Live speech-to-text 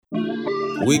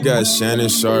We got Shannon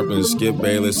Sharp and Skip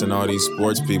Bayless and all these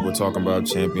sports people talking about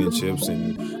championships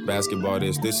and basketball.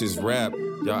 This is rap.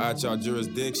 Y'all out y'all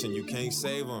jurisdiction. You can't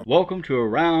save them. Welcome to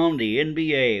Around the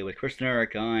NBA with Chris and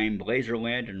Eric. I'm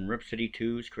Blazerland and Rip City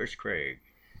 2's Chris Craig.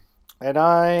 And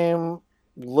I'm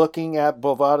looking at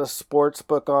Bovada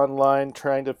Sportsbook online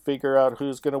trying to figure out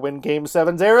who's going to win Game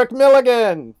 7's Eric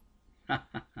Milligan.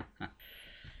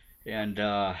 And,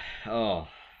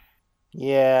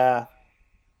 Yeah.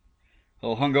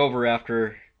 Well, hungover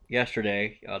after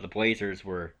yesterday, the Blazers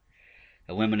were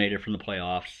eliminated from the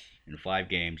playoffs in 5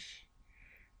 games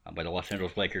by the Los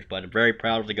Angeles Lakers. But I'm very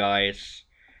proud of the guys.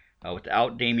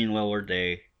 Without Damian Lillard,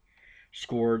 they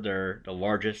scored the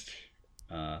largest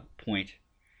points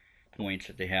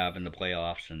that they have in the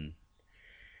playoffs, and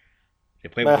they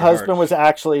played. My with their husband hearts. was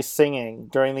actually singing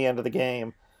during the end of the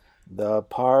game. The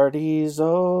party's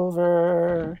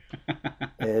over.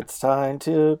 It's time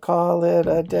to call it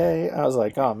a day. I was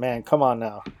like, oh man, come on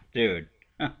now. Dude.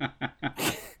 But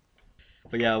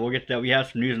yeah, we'll get to that. We have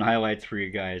some news and highlights for you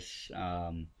guys.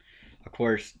 Of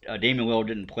course, Damian Lillard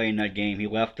didn't play in that game. He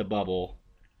left the bubble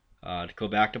to go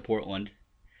back to Portland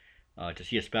to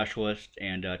see a specialist,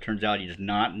 and turns out he does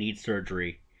not need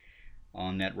surgery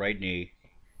on that right knee.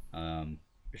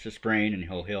 It's a sprain, and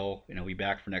he'll be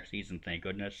back for next season. Thank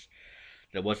goodness.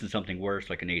 That wasn't something worse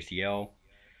like an ACL.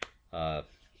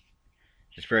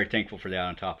 Just very thankful for that.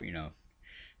 On top of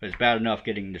but it's bad enough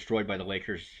getting destroyed by the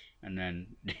Lakers, and then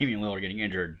Damian Lillard getting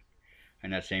injured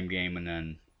in that same game, and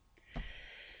then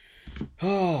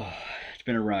it's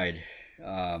been a ride.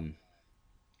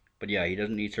 But yeah, he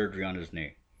doesn't need surgery on his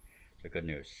knee. So good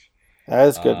news. That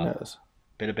is good news.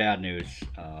 Bit of bad news.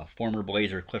 Former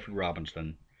Blazer Clifford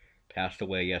Robinson passed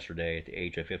away yesterday at the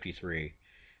age of 53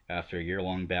 after a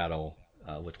year-long battle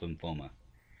with lymphoma.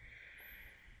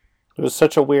 It was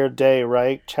such a weird day,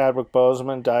 right? Chadwick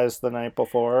Boseman dies the night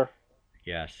before.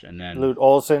 Yes, and then Lute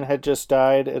Olson had just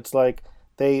died. It's like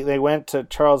they went to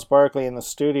Charles Barkley in the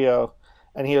studio,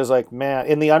 and he was like, man,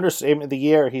 in the understatement of the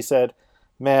year, he said,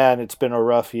 man, it's been a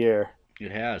rough year.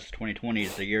 It has. 2020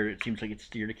 is the year. It seems like it's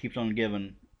the year that keeps on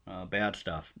giving bad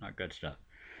stuff, not good stuff.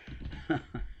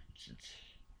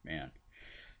 Man,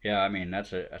 yeah. I mean,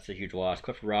 that's a huge loss.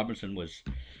 Clifford Robinson was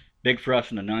big for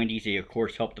us in the '90s. He of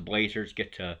course helped the Blazers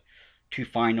get to 2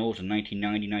 finals in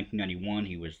 1990, 1991.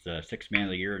 He was the 6th man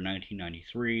of the year in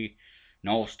 1993, an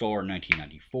All-Star in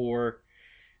 1994.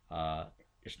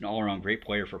 Just an all-around great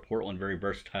player for Portland. Very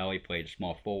versatile. He played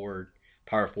small forward,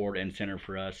 power forward, and center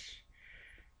for us.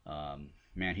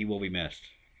 Man, he will be missed.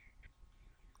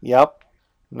 Yep.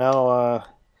 No,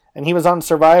 and he was on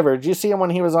Survivor. Did you see him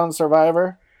when he was on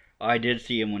Survivor? I did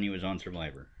see him when he was on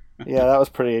Survivor. Yeah, that was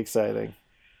pretty exciting.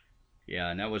 Yeah,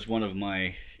 and that was one of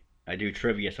my... I do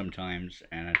trivia sometimes,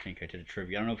 and I think I did a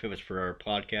trivia. I don't know if it was for our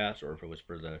podcast or if it was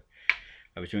for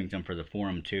I was doing them for the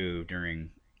forum too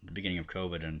during the beginning of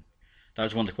COVID, and that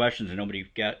was one of the questions, and nobody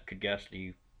could guess.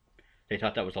 They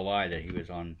thought that was a lie that he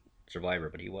was on Survivor,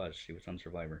 but he was. He was on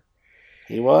Survivor.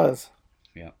 He was.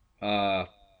 Yeah.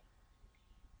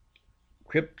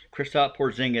 Kristaps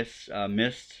Porzingis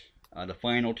missed the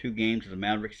final 2 games of the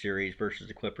Mavericks series versus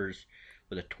the Clippers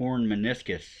with a torn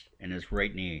meniscus in his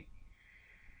right knee.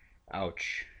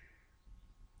 Ouch.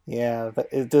 Yeah.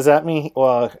 Does that mean...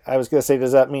 Well, I was going to say,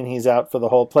 does that mean he's out for the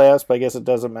whole playoffs? But I guess it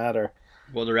doesn't matter.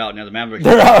 Well, they're out now. The Mavericks...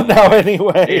 They're out now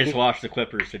anyway. They just lost the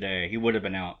Clippers today. He would have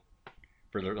been out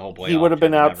for the whole playoffs. He would have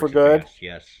been out for good?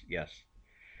 Yes.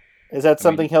 Is that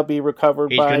something he'll be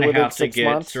recovered by within 6 months? He's going to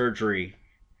have to get surgery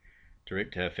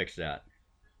to fix that.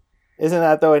 Isn't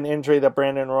that, though, an injury that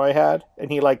Brandon Roy had?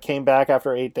 And he, came back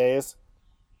after 8 days?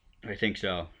 I think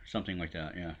so. Something like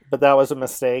that, yeah. But that was a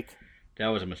mistake? That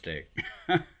was a mistake.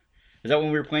 Is that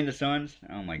when we were playing the Suns?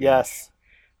 Oh, my gosh. Yes.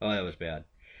 Oh, that was bad.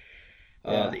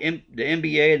 Yeah. The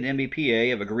NBA and the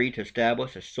NBPA have agreed to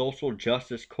establish a social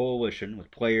justice coalition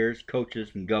with players,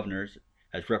 coaches, and governors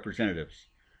as representatives.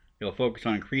 They will focus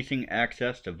on increasing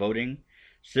access to voting,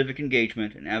 civic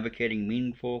engagement, and advocating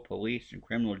meaningful police and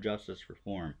criminal justice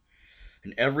reform.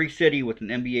 In every city with an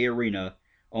NBA arena,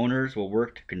 owners will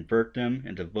work to convert them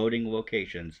into voting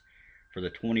locations for the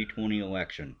 2020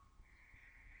 election.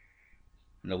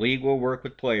 And the league will work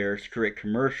with players to create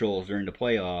commercials during the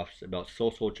playoffs about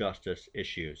social justice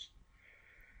issues.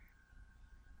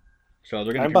 So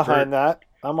they're going I'm behind that.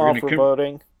 I'm all for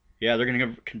voting. Yeah, they're going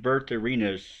to convert the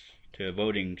arenas to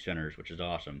voting centers, which is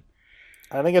awesome.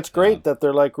 I think it's great that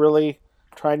they're really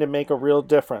trying to make a real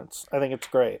difference. I think it's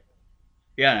great.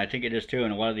 Yeah, and I think it is too.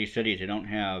 In a lot of these cities,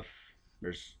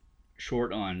 there's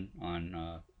short on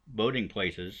voting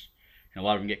places, and a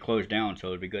lot of them get closed down. So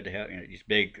it'd be good to have these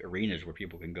big arenas where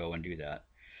people can go and do that,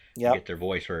 yeah, get their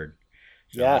voice heard.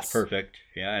 So that's Yes. perfect.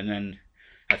 Yeah, and then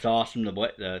that's awesome that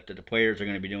the players are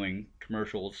going to be doing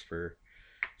commercials for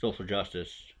social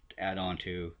justice to add on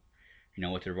to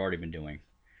what they've already been doing.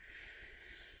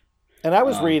 And I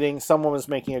was Um, reading, someone was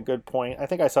making a good point. I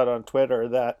think I saw it on Twitter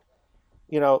that,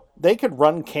 they could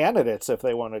run candidates if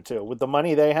they wanted to. With the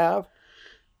money they have,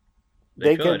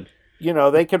 they they could,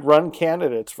 could. they could run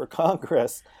candidates for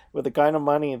Congress with the kind of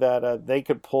money that they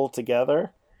could pull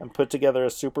together and put together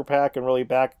a super PAC and really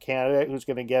back a candidate who's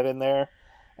going to get in there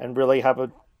and really have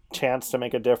a chance to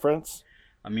make a difference.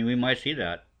 I mean, we might see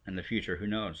that in the future. Who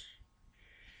knows?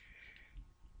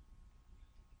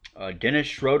 Dennis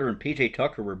Schroeder and PJ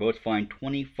Tucker were both fined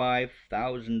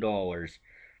 $25,000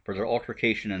 for their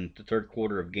altercation in the third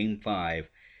quarter of Game 5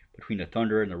 between the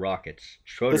Thunder and the Rockets. Is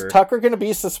Schroeder, Tucker going to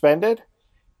be suspended?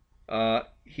 I'm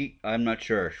not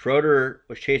sure. Schroeder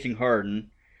was chasing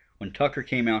Harden when Tucker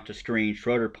came out to screen.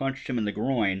 Schroeder punched him in the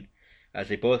groin as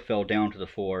they both fell down to the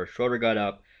floor. Schroeder got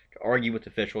up to argue with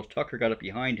officials. Tucker got up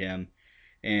behind him,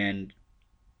 and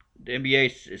the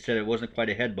NBA said it wasn't quite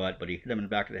a headbutt, but he hit him in the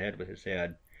back of the head with his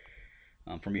head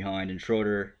from behind. And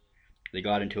Schroeder, they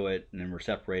got into it and then were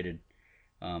separated.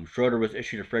 Schroeder was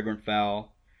issued a flagrant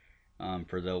foul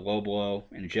for the low blow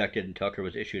and ejected, and Tucker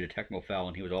was issued a technical foul,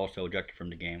 and he was also ejected from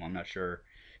the game. I'm not sure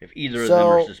if either of them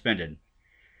are suspended.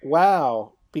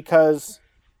 Wow, because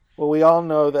we all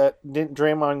know that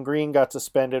Draymond Green got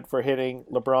suspended for hitting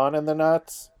LeBron in the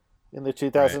nuts in the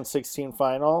 2016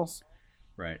 finals.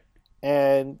 Right.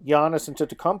 And Giannis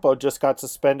Antetokounmpo just got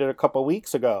suspended a couple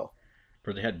weeks ago.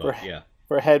 For the headbutt, yeah.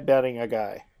 For headbutting a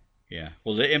guy. Yeah.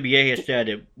 Well, the NBA has said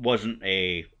it wasn't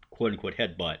a quote-unquote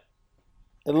headbutt.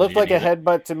 It looked like a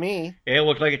headbutt to me. It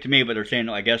looked like it to me, but they're saying,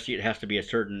 I guess it has to be he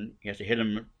has to hit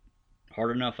him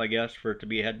hard enough, I guess, for it to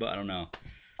be a headbutt. I don't know.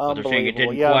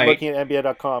 Unbelievable. Yeah, I'm looking at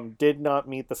NBA.com. Did not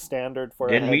meet the standard for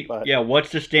a headbutt. Yeah,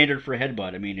 what's the standard for a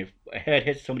headbutt? I mean, if a head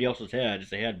hits somebody else's head,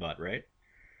 it's a headbutt, right?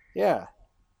 Yeah.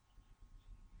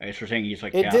 I guess we're saying he's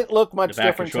like... It didn't look much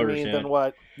different to me than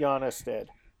what Giannis did.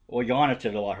 Well, Giannis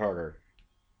did a lot harder.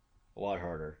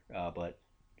 But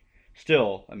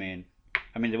still, I mean,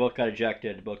 they both got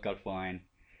ejected. They both got fined.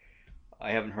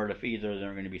 I haven't heard if either of them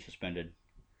are going to be suspended.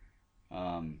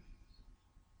 Well,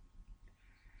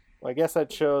 I guess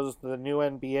that shows the new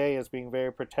NBA is being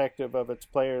very protective of its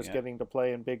players getting to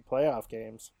play in big playoff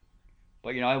games.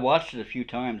 But I watched it a few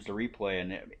times, the replay,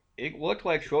 and it looked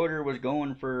like Schroeder was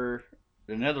going for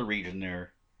the nether region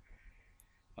there.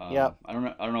 Yeah. I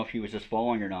don't know if he was just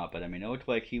falling or not, but I mean, it looked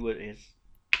like he was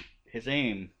his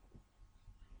aim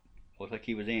looked like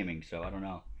he was aiming. So I don't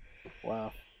know.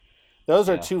 Wow, those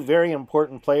are two very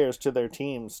important players to their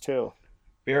teams too.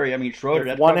 Very. I mean, Schroeder.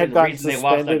 That's one had gotten suspended they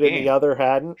lost that game. And the other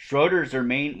hadn't. Schroeder's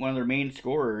one of their main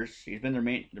scorers. He's been their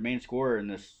main scorer in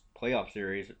this playoff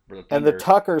series for the Thunder. And the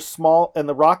Tucker's small and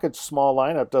the Rockets' small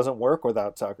lineup doesn't work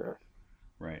without Tucker.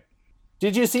 Right.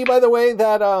 Did you see, by the way,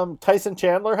 that Tyson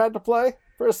Chandler had to play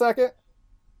for a second?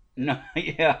 No,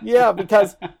 yeah. Yeah,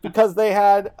 because they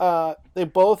had they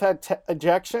both had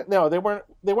ejection. No, they weren't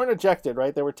ejected,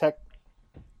 right? They were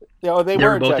they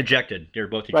were both ejected. They were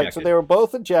both ejected. Right, so they were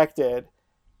both ejected,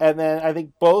 and then I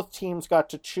think both teams got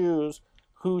to choose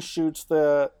who shoots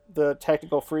the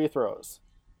technical free throws.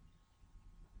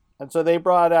 And so they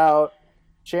brought out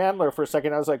Chandler for a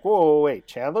second. I was like, whoa, wait,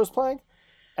 Chandler's playing?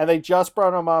 And they just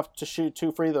brought him off to shoot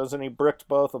 2 free throws, and he bricked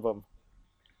both of them.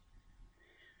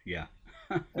 Yeah.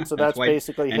 And so that's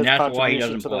basically his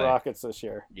contribution to the Rockets this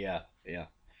year. Yeah, yeah.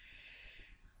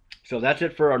 So that's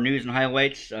it for our news and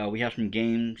highlights. We have some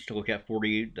games to look at for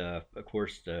you. Of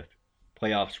course, the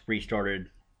playoffs restarted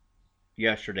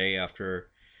yesterday after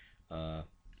a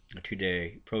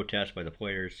 2-day protest by the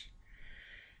players.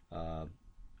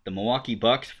 The Milwaukee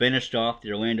Bucks finished off the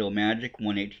Orlando Magic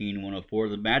 118-104.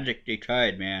 The Magic, they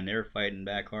tried, man. They were fighting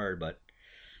back hard, but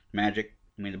Magic,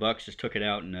 the Bucks just took it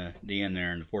out in the end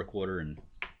there in the fourth quarter, and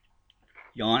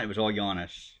it was all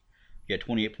Giannis. He had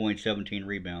 28 points, 17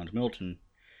 rebounds. Middleton,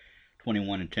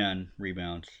 21 and 10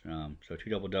 rebounds. So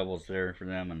 2 double-doubles there for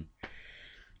them, and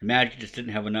the Magic just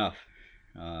didn't have enough.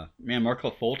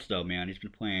 Markelle Fultz, though, man, he's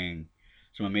been playing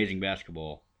some amazing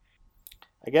basketball.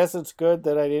 I guess it's good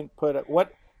that I didn't put it.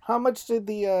 How much did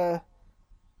the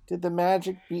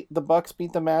Magic beat the Bucks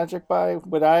beat the Magic by?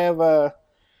 Would I have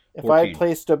if 14. I had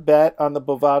placed a bet on the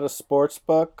Bovada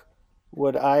Sportsbook,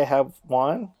 would I have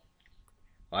won?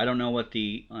 I don't know what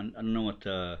the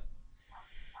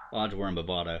odds were in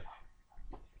Bovada.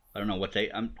 I don't know what I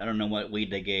don't know what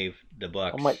lead they gave the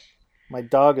Bucks. Oh, my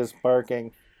dog is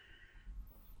barking.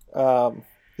 Yeah,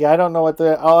 I don't know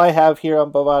all I have here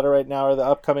on Bovada right now are the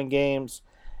upcoming games.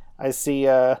 I see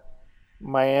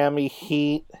Miami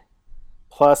Heat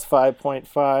plus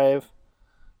 5.5.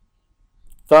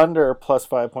 Thunder plus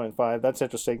 5.5. That's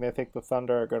interesting. They think the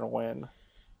Thunder are going to win.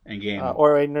 In game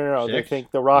Or wait, no. They 6?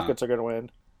 think the Rockets are going to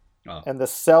win. Oh. And the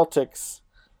Celtics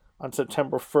on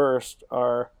September 1st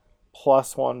are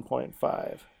plus 1.5.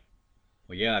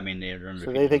 Well, yeah, I mean, they're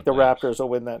so they think the Raptors will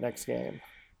win that next game.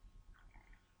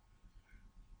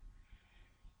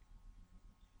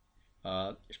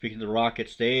 Speaking of the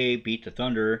Rockets, they beat the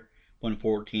Thunder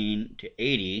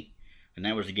 114-80, and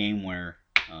that was a game where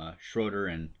Schroeder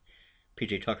and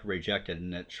PJ Tucker rejected,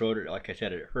 and that Schroeder, like I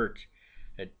said, it hurt.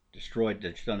 It destroyed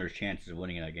the Thunder's chances of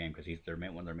winning that game because he's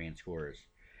one of their main scorers.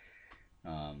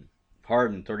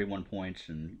 Harden 31 points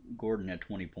and Gordon had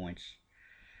 20 points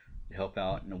to help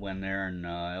out in the win there, and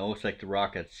it looks like the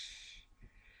Rockets,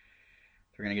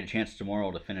 they're going to get a chance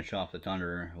tomorrow to finish off the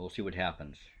Thunder. We'll see what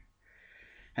happens.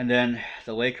 And then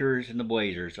the Lakers and the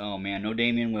Blazers. Oh man, no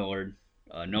Damian Lillard,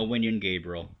 no Wenyen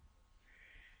Gabriel.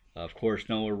 Of course,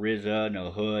 no Ariza,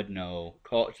 no Hood, no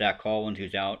Zach Collins,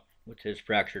 who's out with his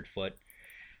fractured foot.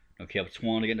 No Caleb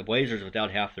Swan. Again, the Blazers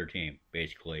without half their team,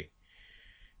 basically.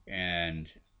 And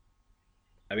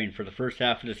I mean, for the first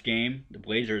half of this game, the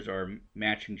Blazers are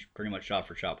matching pretty much shot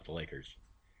for shot with the Lakers.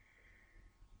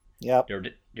 Yep.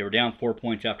 They were down 4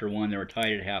 points after one. They were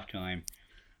tied at halftime.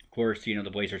 Of course, the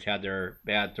Blazers had their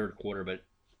bad third quarter, but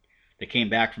they came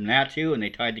back from that too, and they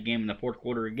tied the game in the fourth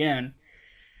quarter again.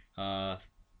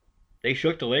 They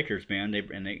shook the Lakers, man. They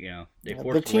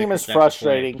forced the team is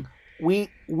frustrating. We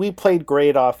played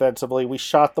great offensively. We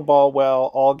shot the ball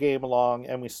well all game long,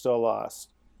 and we still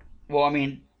lost. Well, I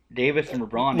mean, Davis and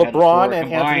LeBron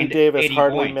and Anthony Davis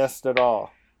hardly points. Missed at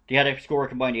all. They had to score a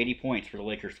combined 80 points for the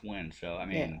Lakers to win. So I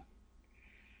mean,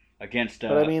 against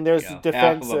there's defensive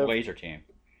half of a Blazer team.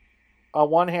 On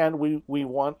one hand, we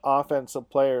want offensive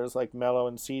players like Melo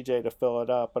and CJ to fill it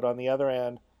up, but on the other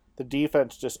hand, the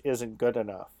defense just isn't good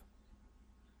enough.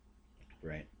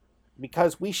 Right.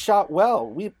 Because we shot well.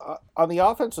 We on the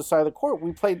offensive side of the court,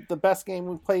 we played the best game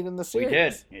we played in the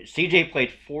series. We did. CJ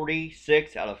played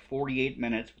 46 out of 48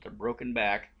 minutes with a broken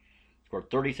back, scored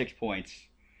 36 points.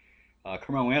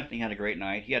 Carmelo Anthony had a great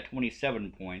night. He had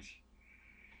 27 points.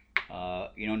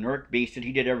 Nurk beasted.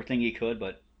 He did everything he could,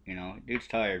 but dude's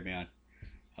tired, man.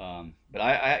 But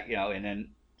I and then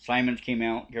Simons came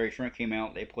out, Gary Trent came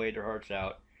out. They played their hearts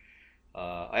out.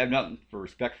 I have nothing for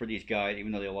respect for these guys,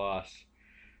 even though they lost.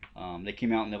 They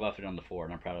came out and they left it on the floor,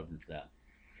 and I'm proud of them for that.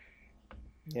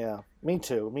 Yeah, me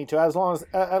too. As long as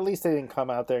at least they didn't come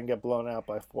out there and get blown out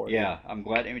by 40. Yeah, I'm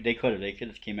glad. I mean, they could have. They could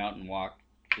have came out and walked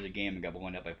through the game and got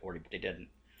blown out by 40, but they didn't.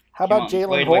 How about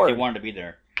Jalen Horde? Like they wanted to be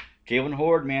there. Jalen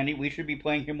Horde, man, we should be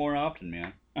playing him more often,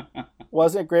 man.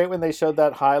 Wasn't it great when they showed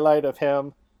that highlight of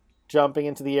him jumping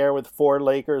into the air with 4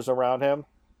 Lakers around him?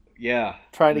 Yeah.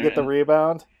 Trying to get the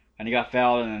rebound? And he got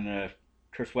fouled, and then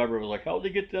Chris Webber was like, how'd they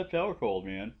get that foul called,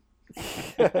 man?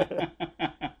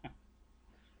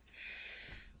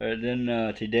 And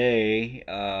then today,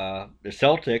 the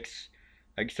Celtics,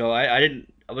 I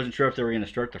wasn't sure if they were going to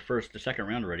start the second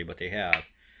round already, but they have.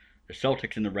 The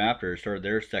Celtics and the Raptors started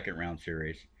their second round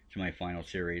series, semifinal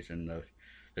series, and the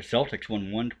Celtics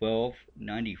won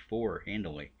 112-94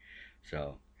 handily.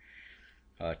 So,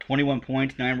 21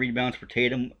 points, 9 rebounds for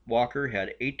Tatum. Walker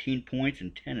had 18 points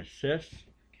and 10 assists.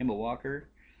 Kemba Walker.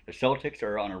 The Celtics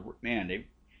are they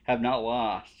have not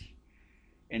lost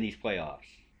in these playoffs.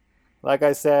 Like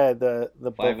I said, the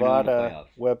Bovada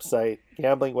website,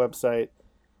 gambling website,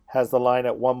 has the line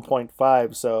at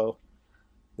 1.5. So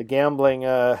the gambling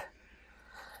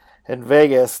in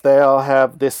Vegas, they all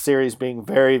have this series being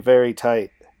very, very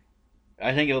tight.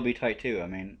 I think it'll be tight too. I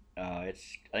mean, I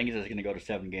think it's going to go to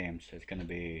 7 games. It's going to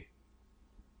be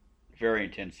a very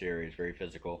intense series, very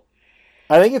physical.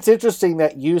 I think it's interesting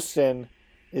that Houston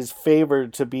is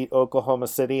favored to beat Oklahoma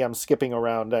City. I'm skipping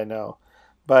around, I know,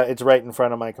 but it's right in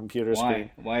front of my computer screen.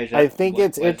 Why is that? I think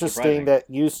it's interesting that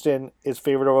Houston is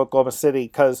favored over Oklahoma City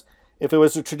because if it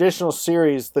was a traditional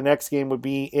series, the next game would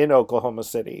be in Oklahoma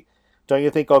City. Don't you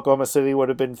think Oklahoma City would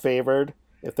have been favored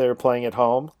if they were playing at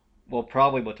home? Well,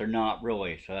 probably, but they're not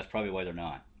really, so that's probably why they're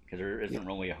not, because there isn't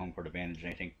really a home court advantage,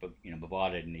 and I think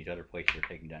Bovada and these other places are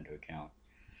taking that into account.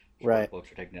 Right.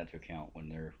 Folks are taking that into account when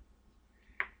they're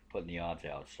putting the odds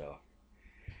out. So,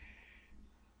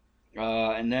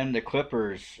 and then the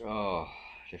Clippers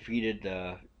defeated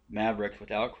the Mavericks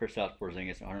without Kristaps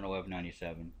Porzingis,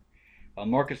 111-97.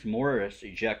 Marcus Morris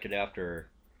ejected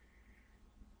after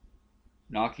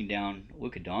knocking down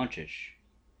Luka Doncic.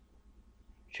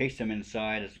 Chased him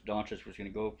inside as Doncic was going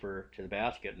to go to the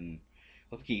basket, and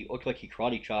looked like he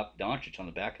karate chopped Doncic on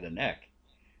the back of the neck,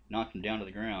 knocked him down to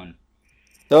the ground.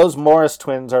 Those Morris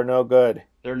twins are no good.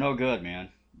 They're no good, man.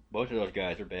 Both of those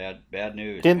guys are bad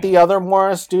news. Didn't Man. the other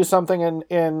Morris do something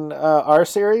in our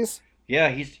series? Yeah,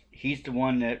 he's the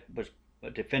one that was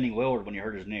defending Lillard when he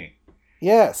hurt his knee.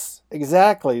 Yes,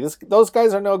 exactly. Those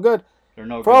guys are no good. They're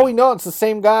no For good. all we know, it's the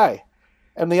same guy,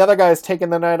 and the other guy's taking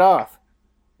the night off.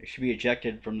 They should be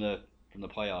ejected from the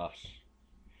playoffs.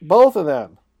 Both of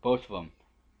them. Both of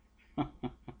them.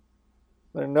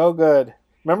 They're no good.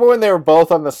 Remember when they were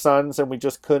both on the Suns and we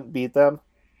just couldn't beat them?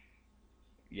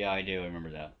 Yeah, I do remember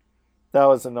that. That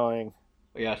was annoying.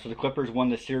 Yeah, so the Clippers won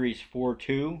the series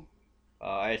 4-2.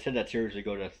 I said that series would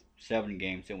go to 7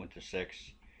 games. It went to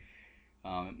 6.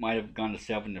 It might have gone to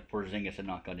 7 if Porzingis had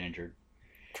not got injured.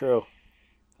 True.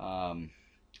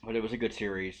 But it was a good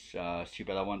series. Too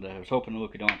bad I was hoping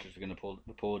Luka Doncic was going to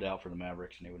pull it out for the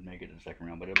Mavericks and they would make it in the second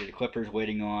round. But it'll be the Clippers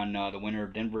waiting on the winner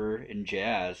of Denver and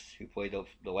Jazz, who played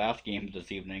the last game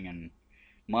this evening. And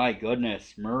my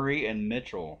goodness, Murray and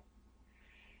Mitchell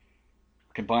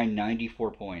combined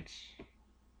 94 points.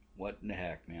 What in the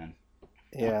heck, man?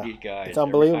 Yeah, These guys, it's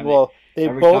unbelievable.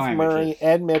 Murray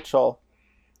and Mitchell.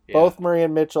 Yeah. Both Murray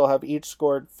and Mitchell have each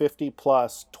scored 50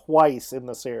 plus twice in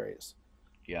the series.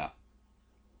 Yeah.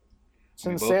 It's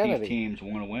insanity. Both these teams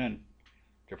want to win.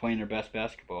 They're playing their best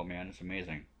basketball, man. It's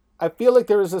amazing. I feel like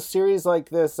there was a series like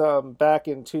this back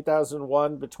in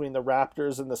 2001 between the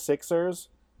Raptors and the Sixers,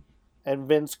 and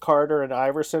Vince Carter and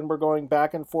Iverson were going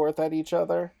back and forth at each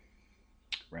other.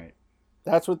 Right.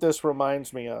 That's what this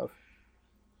reminds me of.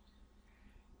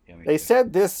 Yeah, they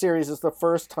said this series is the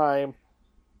first time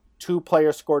 2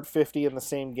 players scored 50 in the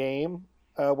same game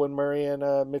when Murray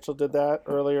and Mitchell did that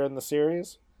earlier in the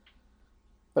series.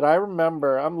 But I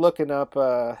remember I'm looking up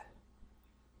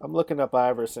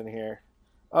Iverson here.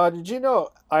 Did you know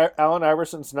Allen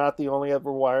Iverson's not the only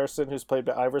ever Iverson who's played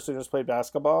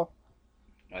basketball?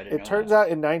 I didn't know It turns out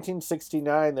in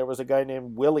 1969 there was a guy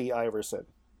named Willie Iverson.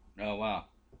 Oh wow!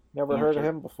 Never heard of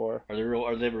him before. Are they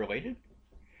related?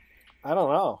 I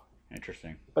don't know.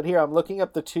 Interesting. But here I'm looking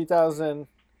up the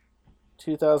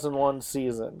 2001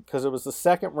 season because it was the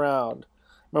second round.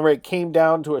 Remember, it came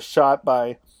down to a shot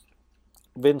by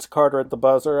Vince Carter at the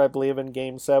buzzer, I believe, in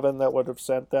Game 7 that would have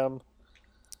sent them.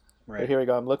 Right. But here we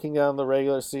go. I'm looking down the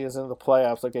regular season, the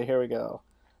playoffs. Okay, here we go.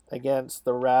 Against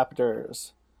the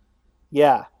Raptors.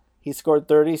 Yeah, he scored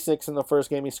 36 in the first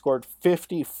game. He scored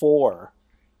 54.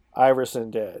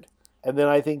 Iverson did. And then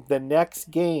I think the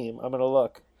next game, I'm going to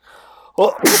look.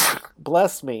 Oh,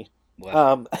 bless me.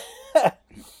 I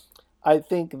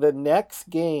think the next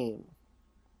game,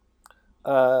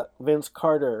 Vince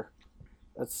Carter.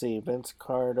 Let's see, Vince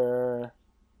Carter.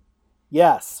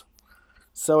 Yes.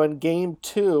 So in Game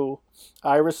 2,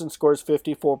 Iverson scores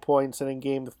 54 points, and in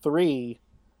Game 3,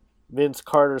 Vince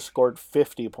Carter scored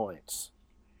 50 points.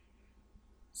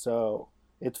 So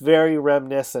it's very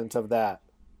reminiscent of that.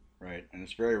 Right, and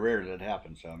it's very rare that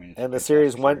happens. So and the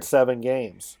series went 7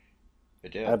 games.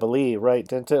 It did. I believe, right?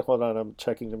 Didn't it? Hold on, I'm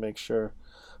checking to make sure.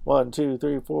 1, 2,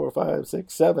 3, 4, 5,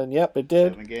 6, 7. Yep, it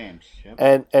did. 7 games.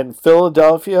 Yep. And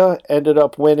Philadelphia ended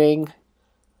up winning.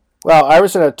 Wow,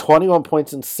 Iverson had 21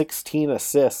 points and 16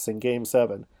 assists in Game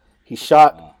 7. He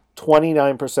shot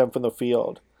 29% from the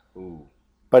field. Ooh.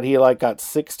 But he got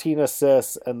 16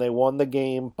 assists, and they won the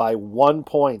game by 1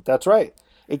 point. That's right.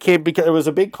 It was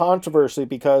a big controversy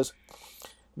because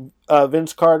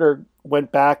Vince Carter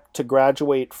went back to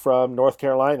graduate from North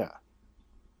Carolina.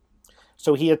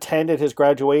 So he attended his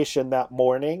graduation that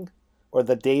morning or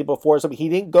the day before. So he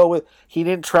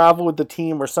didn't travel with the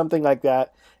team or something like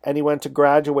that, and he went to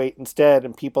graduate instead,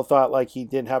 and people thought he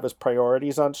didn't have his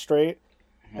priorities on straight,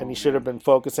 and he should have been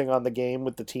focusing on the game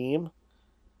with the team.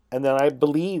 And then I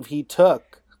believe he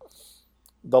took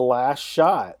the last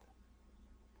shot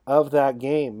of that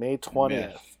game, May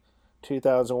 20th,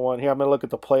 2001. Here, I'm going to look at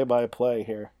the play-by-play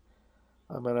here.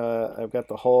 I've got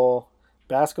the whole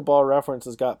Basketball Reference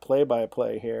has got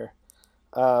play-by-play here.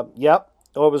 Yep.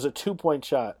 Oh, it was a 2-point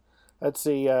shot. Let's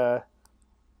see.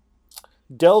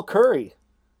 Del Curry,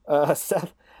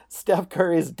 Steph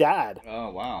Curry's dad.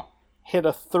 Oh, wow. Hit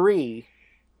a 3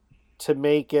 to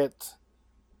make it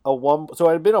a 1. So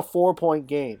it had been a 4-point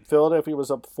game. Philadelphia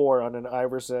was up 4 on an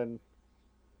Iverson.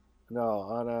 No,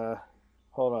 on a.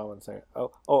 Hold on one second.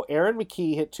 Oh, Aaron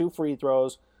McKee hit 2 free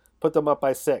throws, put them up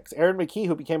by 6. Aaron McKee,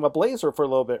 who became a Blazer for a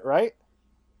little bit, right?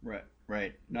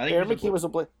 Right. No, Aaron McKee was a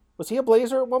Blazer. Was he a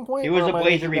Blazer at one point? He was a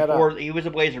Blazer before. He was a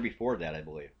Blazer before that, I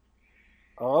believe.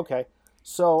 Oh, okay.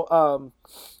 So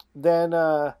then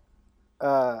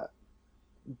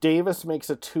Davis makes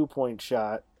a 2-point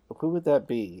shot. Who would that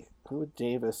be? Who would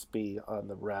Davis be on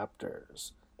the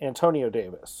Raptors? Antonio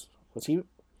Davis. Was he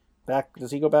back?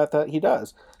 Does he go back that? He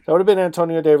does. That would have been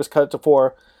Antonio Davis cut to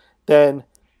 4. Then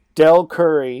Del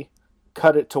Curry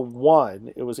cut it to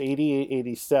 1. It was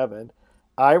 88-87.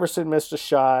 Iverson missed a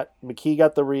shot. McKee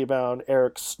got the rebound.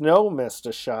 Eric Snow missed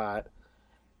a shot.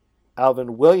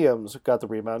 Alvin Williams got the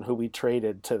rebound, who we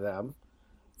traded to them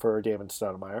for Damon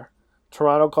Stoudemire.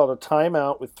 Toronto called a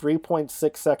timeout with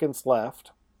 3.6 seconds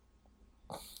left.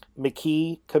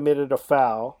 McKee committed a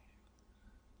foul.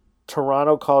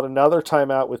 Toronto called another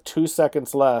timeout with 2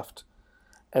 seconds left.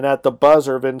 And at the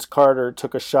buzzer, Vince Carter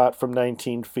took a shot from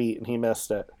 19 feet, and he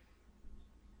missed it.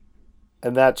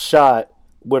 And that shot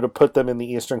would have put them in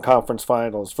the Eastern Conference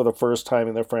Finals for the first time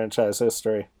in their franchise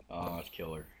history. Oh, that's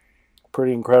killer.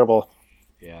 Pretty incredible.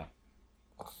 Yeah.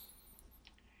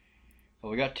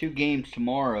 Well, we got 2 games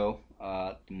tomorrow.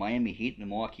 The Miami Heat and the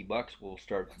Milwaukee Bucks will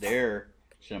start their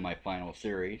semifinal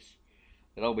series.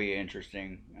 That'll be an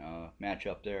interesting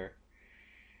matchup there.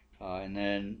 And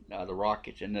then the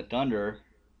Rockets and the Thunder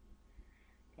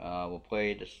will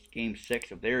play game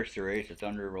 6 of their series.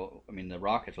 The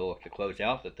Rockets will look to close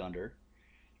out the Thunder.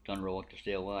 Thunder will look to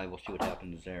stay alive. We'll see what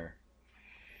happens there.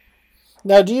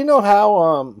 Now, do you know how,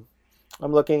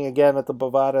 I'm looking again at the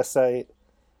Bovada site,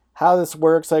 how this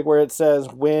works, like where it says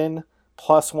win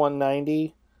plus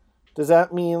 190? Does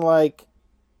that mean like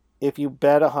if you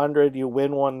bet 100, you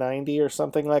win 190 or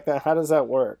something like that? How does that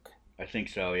work? I think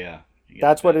so, yeah.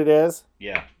 That's what it is?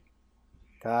 Yeah.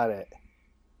 Got it.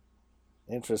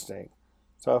 Interesting.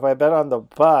 So if I bet on the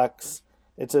Bucks,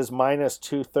 it says minus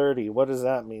 230. What does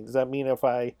that mean? Does that mean if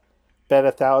I bet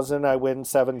 1,000, I win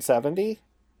 770?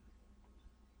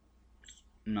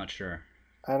 I'm not sure.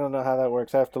 I don't know how that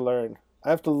works. I have to learn. I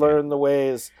have to learn the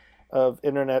ways of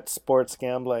internet sports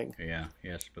gambling. Yeah,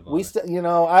 yes.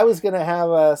 I was going to have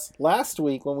us last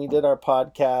week when we did our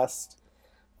podcast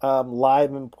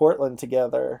live in Portland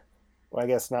together. Well, I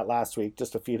guess not last week,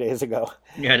 just a few days ago.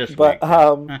 Yeah, just but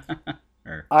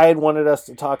Sure. I had wanted us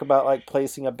to talk about like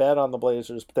placing a bet on the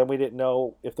Blazers, but then we didn't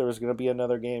know if there was going to be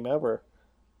another game ever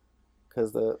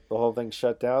because the whole thing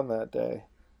shut down that day.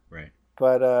 Right.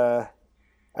 But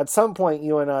at some point,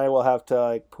 you and I will have to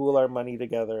like pool our money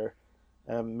together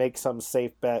and make some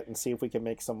safe bet and see if we can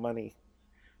make some money.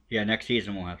 Yeah, next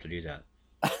season we'll have to do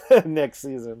that. Next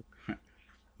season.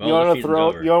 Well, you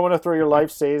want to throw your life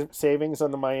savings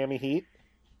on the Miami Heat?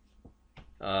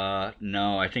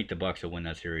 No, I think the Bucks will win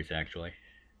that series, actually.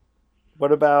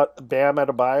 What about Bam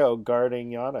Adebayo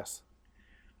guarding Giannis?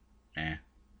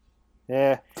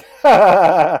 Yeah.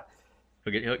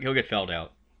 He'll get fouled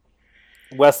out.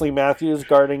 Wesley Matthews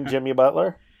guarding Jimmy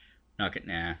Butler? Nah.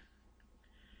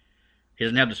 He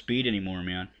doesn't have the speed anymore,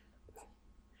 man.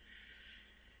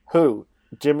 Who?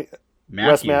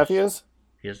 Wes Matthews?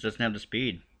 He just doesn't have the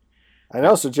speed. I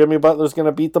know, so Jimmy Butler's going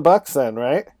to beat the Bucks then,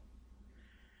 right?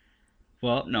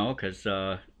 Well, no, because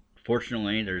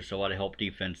fortunately there's a lot of help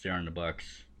defense there on the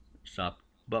Bucks. Stop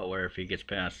Butler if he gets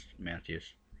past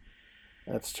Matthews.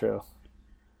 That's true.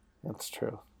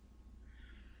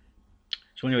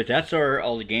 So anyway, that's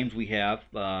all the games we have.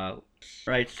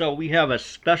 Right, so we have a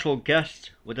special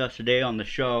guest with us today on the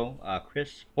show,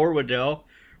 Chris Horwedel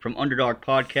from Underdog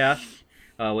Podcasts,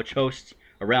 which hosts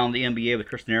Around the NBA with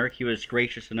Chris and Eric. He was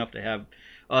gracious enough to have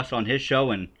us on his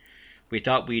show, and we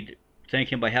thought we'd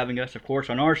thank him by having us, of course,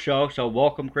 on our show. So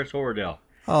welcome, Chris Horwedel.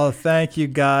 Oh, thank you,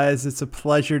 guys. It's a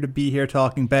pleasure to be here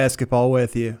talking basketball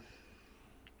with you.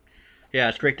 Yeah,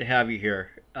 it's great to have you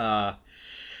here.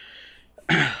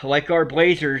 Like our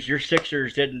Blazers, your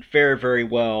Sixers didn't fare very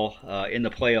well in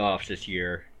the playoffs this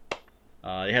year.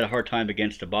 They had a hard time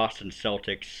against the Boston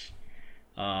Celtics.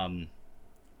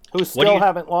 Who still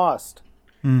haven't lost.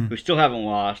 Who still haven't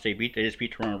lost. They just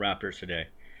beat Toronto Raptors today.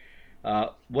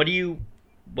 What do you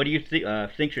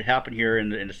think should happen here in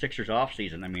the Sixers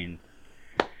offseason? I mean,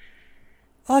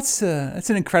 well, it's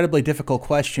an incredibly difficult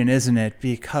question, isn't it?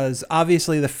 Because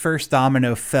obviously the first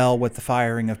domino fell with the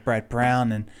firing of Brett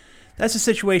Brown, and that's a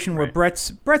situation where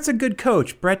Brett's a good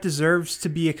coach. Brett deserves to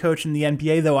be a coach in the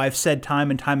NBA, though I've said time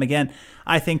and time again,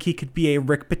 I think he could be a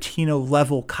Rick Pitino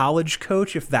level college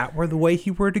coach if that were the way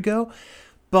he were to go.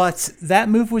 But that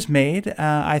move was made.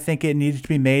 I think it needed to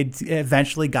be made.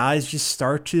 Eventually, guys just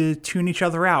start to tune each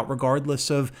other out,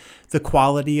 regardless of the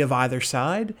quality of either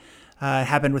side. It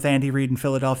happened with Andy Reid in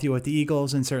Philadelphia with the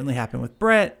Eagles, and certainly happened with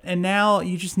Brett. And now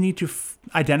you just need to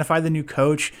identify the new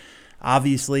coach.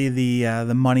 Obviously,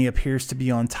 the money appears to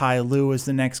be on Ty Lue as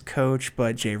the next coach,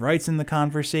 but Jay Wright's in the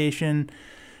conversation.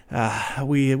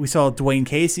 We saw Dwayne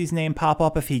Casey's name pop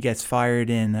up if he gets fired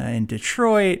in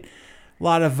Detroit. A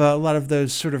lot of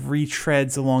those sort of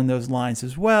retreads along those lines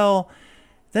as well.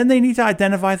 Then they need to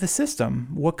identify the system.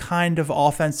 What kind of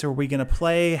offense are we going to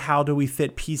play? How do we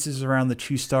fit pieces around the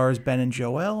two stars, Ben and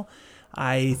Joel?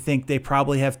 I think they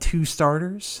probably have 2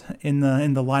 starters in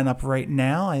the lineup right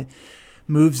now.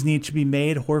 Moves need to be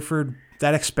made. Horford,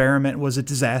 that experiment was a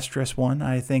disastrous one.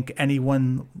 I think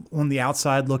anyone on the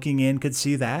outside looking in could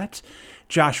see that.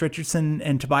 Josh Richardson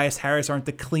and Tobias Harris aren't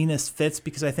the cleanest fits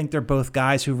because I think they're both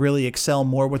guys who really excel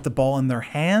more with the ball in their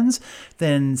hands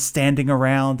than standing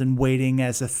around and waiting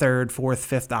as a 3rd, 4th,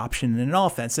 5th option in an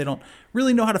offense. They don't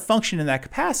really know how to function in that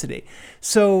capacity.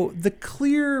 So the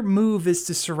clear move is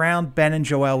to surround Ben and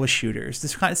Joel with shooters.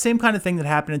 This same kind of thing that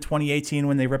happened in 2018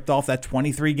 when they ripped off that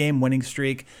 23-game winning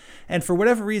streak. And for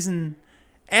whatever reason,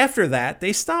 after that,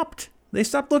 they stopped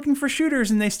looking for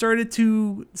shooters and they started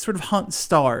to sort of hunt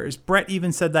stars. Brett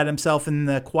even said that himself in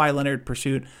the Kawhi Leonard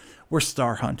pursuit. We're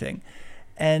star hunting.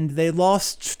 And they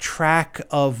lost track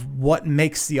of what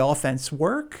makes the offense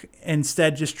work,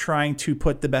 instead just trying to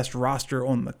put the best roster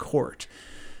on the court.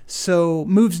 So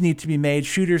moves need to be made,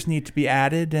 shooters need to be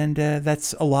added, and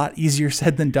that's a lot easier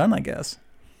said than done, I guess.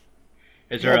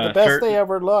 The best they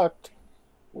ever looked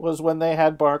was when they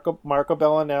had Marco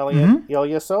Bellinelli and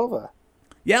Ilyasova.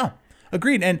 Yeah.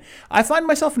 Agreed. And I find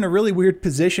myself in a really weird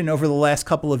position over the last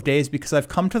couple of days because I've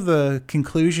come to the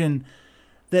conclusion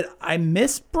that I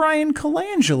miss Brian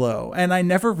Colangelo, and I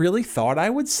never really thought I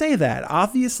would say that.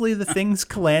 Obviously, the things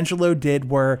Colangelo did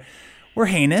were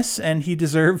heinous, and he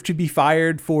deserved to be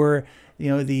fired for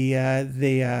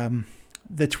the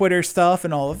Twitter stuff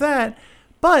and all of that.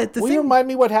 But Will you remind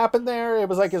me what happened there? It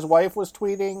was like his wife was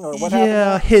tweeting, or what happened?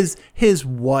 Yeah, his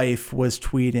wife was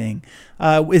tweeting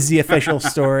is the official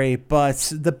story,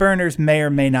 but the burners may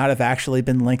or may not have actually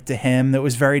been linked to him. That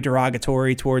was very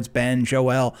derogatory towards Ben,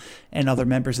 Joel, and other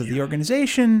members of the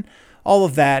organization. All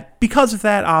of that, because of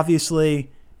that, obviously,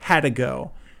 had to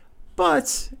go.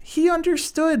 But he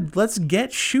understood, let's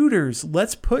get shooters.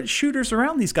 Let's put shooters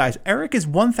around these guys. Eric is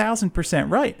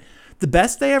 1,000% right. The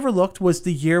best they ever looked was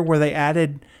the year where they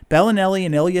added Bellinelli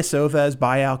and Ilyasova as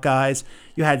buyout guys.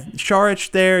 You had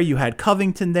Šarić there. You had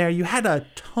Covington there. You had a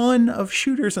ton of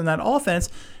shooters in that offense,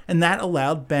 and that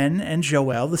allowed Ben and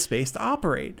Joel the space to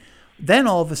operate. Then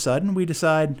all of a sudden we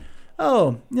decide,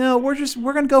 we're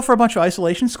going to go for a bunch of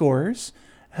isolation scorers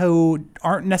who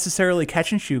aren't necessarily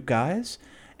catch and shoot guys.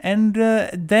 And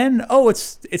then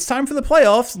it's time for the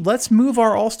playoffs. Let's move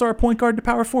our all-star point guard to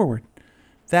power forward.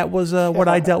 That was what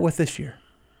I dealt with this year.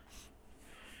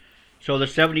 So the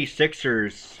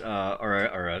 76ers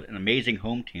are an amazing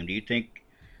home team. Do you think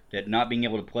that not being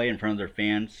able to play in front of their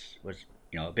fans was,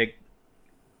 a big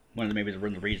one of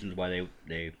the reasons why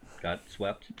they got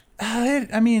swept?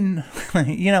 I mean,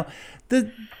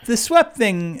 the swept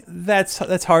thing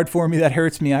that's hard for me. That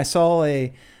hurts me. I saw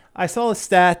a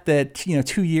stat that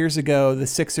 2 years ago the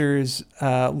Sixers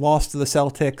lost to the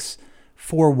Celtics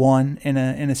 4-1 in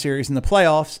a series in the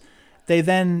playoffs. They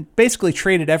then basically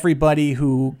traded everybody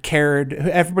who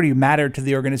mattered to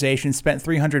the organization, spent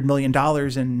 $300 million,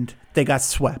 and they got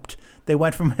swept. They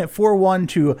went from 4-1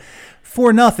 to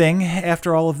 4-0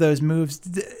 after all of those moves.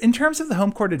 In terms of the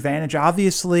home court advantage,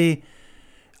 obviously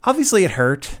it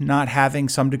hurt not having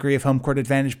some degree of home court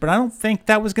advantage, but I don't think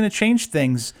that was going to change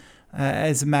things.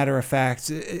 As a matter of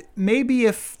fact, maybe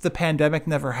if the pandemic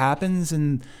never happens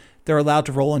and they're allowed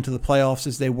to roll into the playoffs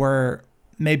as they were,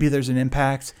 maybe there's an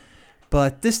impact.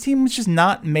 But this team was just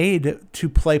not made to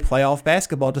play playoff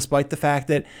basketball, despite the fact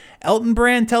that Elton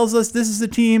Brand tells us this is a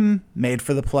team made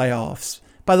for the playoffs.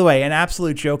 By the way, an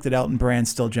absolute joke that Elton Brand's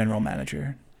still general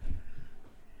manager.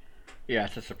 Yeah,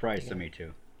 it's a surprise to me,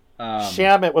 too.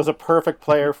 Shamet was a perfect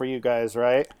player for you guys,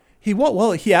 right?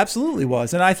 He absolutely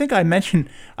was. And I think I mentioned,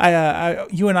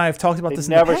 you and I have talked about this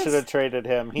in the past. Never should have traded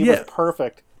him. He was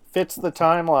perfect. Fits the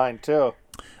timeline, too.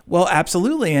 Well,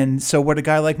 absolutely. And so would a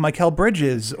guy like Mikal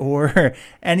Bridges or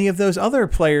any of those other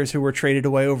players who were traded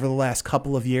away over the last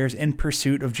couple of years in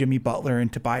pursuit of Jimmy Butler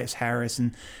and Tobias Harris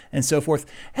and so forth.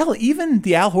 Hell, even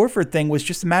the Al Horford thing was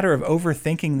just a matter of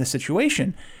overthinking the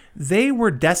situation. They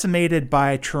were decimated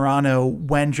by Toronto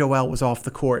when Joel was off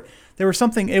the court.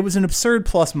 It was an absurd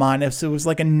plus minus. It was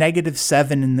like a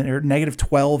 -7 or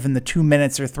 -12 in the 2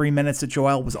 minutes or 3 minutes that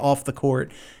Joel was off the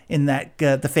court in that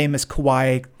the famous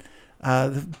Kawhi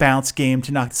bounce game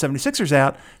to knock the 76ers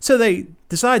out. So they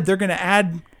decide they're going to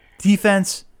add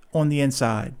defense on the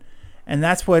inside. And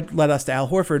that's what led us to Al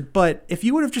Horford. But if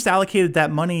you would have just allocated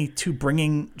that money to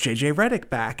bringing J.J. Redick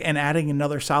back and adding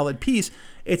another solid piece,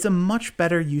 it's a much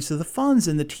better use of the funds,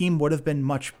 and the team would have been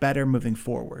much better moving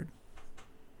forward.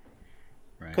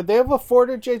 Right. Could they have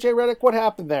afforded J.J. Redick? What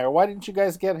happened there? Why didn't you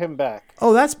guys get him back?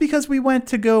 Oh, that's because we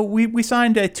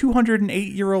signed a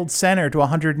 208-year-old center to a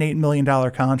 $108 million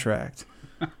contract.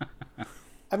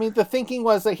 I mean, the thinking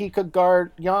was that he could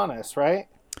guard Giannis, right?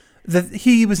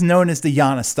 He was known as the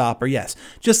Giannis stopper, yes.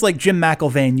 Just like Jim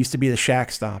McIlvaine used to be the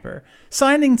Shaq stopper.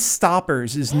 Signing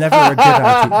stoppers is never a good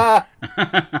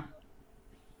idea.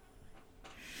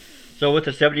 So with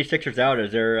the 76ers out,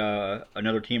 is there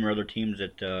another team or other teams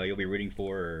that you'll be rooting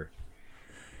for? Or?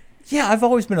 Yeah, I've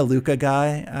always been a Luka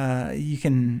guy. You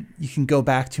can go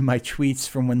back to my tweets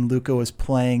from when Luka was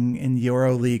playing in the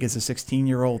EuroLeague as a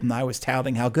 16-year-old, and I was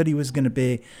touting how good he was going to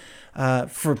be.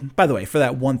 By the way, for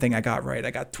that one thing I got right,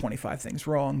 I got 25 things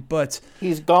wrong. But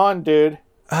he's gone, dude.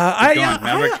 I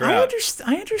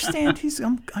understand he's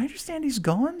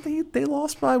gone. They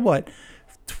lost by what,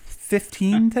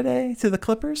 15 today to the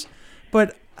Clippers,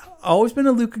 but always been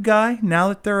a Luka guy. Now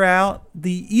that they're out,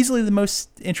 easily the most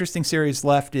interesting series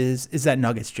left is that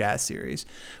Nuggets Jazz series.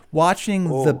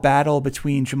 Watching the battle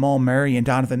between Jamal Murray and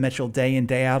Donovan Mitchell day in,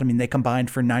 day out. I mean, they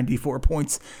combined for 94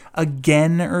 points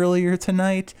again earlier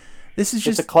tonight. This is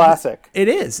just a classic. It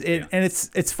is. And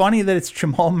it's funny that it's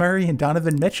Jamal Murray and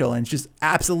Donovan Mitchell, and it's just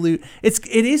absolute.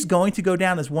 It is going to go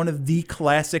down as one of the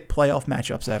classic playoff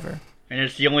matchups ever. And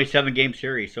it's the only 7-game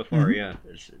series so far. Mm-hmm. Yeah,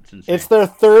 it's insane.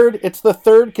 It's the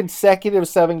third consecutive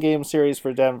 7-game series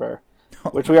for Denver,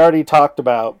 which we already talked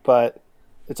about, but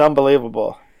it's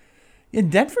unbelievable. Yeah,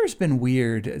 Denver's been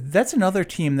weird. That's another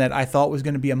team that I thought was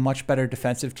going to be a much better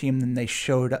defensive team than they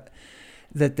showed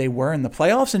that they were in the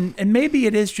playoffs. And maybe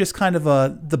it is just kind of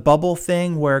the bubble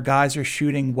thing where guys are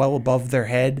shooting well above their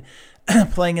head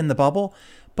playing in the bubble.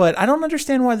 But I don't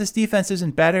understand why this defense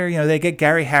isn't better. You know, they get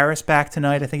Gary Harris back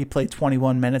tonight. I think he played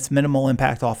 21 minutes, minimal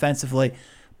impact offensively,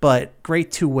 but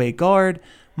great two-way guard.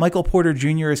 Michael Porter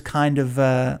Jr. is kind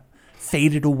of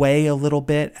faded away a little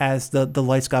bit as the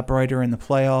lights got brighter in the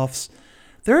playoffs.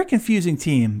 They're a confusing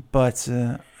team, but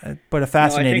a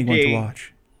fascinating one to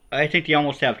watch. I think they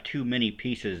almost have too many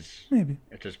pieces maybe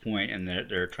at this point, and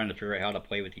they're trying to figure out how to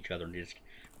play with each other, and they just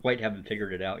quite haven't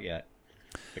figured it out yet.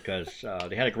 Because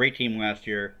they had a great team last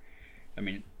year. I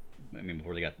mean,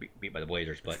 before they got beat by the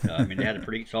Blazers, but they had a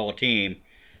pretty solid team.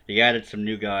 They added some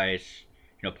new guys.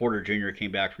 You know, Porter Jr.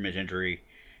 came back from his injury,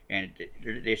 and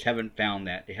they just haven't found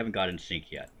that they haven't got in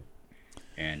sync yet.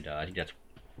 And I think that's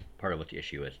part of what the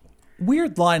issue is.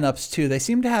 Weird lineups too. They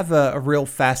seem to have a real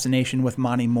fascination with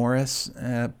Monty Morris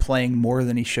playing more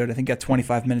than he should. I think he got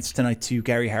 25 minutes tonight too.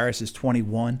 Gary Harris is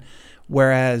 21,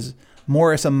 whereas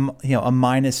Morris, a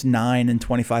 -9 in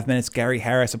 25 minutes. Gary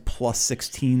Harris, a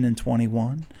 +16 in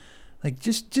 21. Like,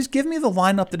 just give me the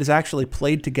lineup that has actually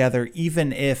played together,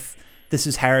 even if this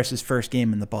is Harris's first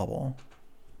game in the bubble.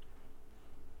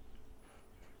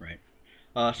 Right.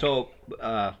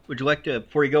 Would you like to,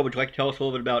 before you go, would you like to tell us a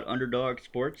little bit about Underdog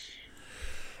Sports?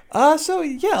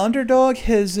 Underdog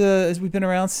has we've been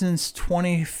around since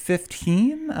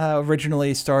 2015.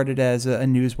 Originally started as a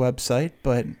news website,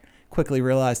 but quickly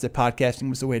realized that podcasting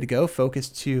was the way to go.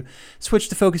 Switched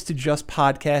the focus to just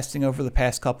podcasting over the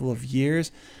past couple of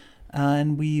years.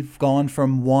 And we've gone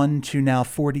from 1 to now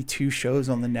 42 shows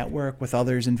on the network with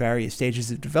others in various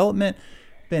stages of development.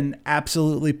 Been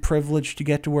absolutely privileged to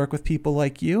get to work with people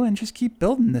like you and just keep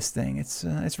building this thing.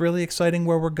 It's really exciting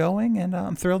where we're going, and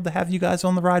I'm thrilled to have you guys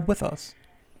on the ride with us.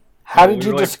 How did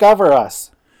you discover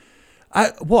us?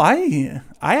 I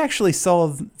actually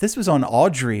saw this was on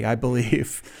Audrey, I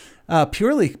believe.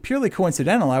 Purely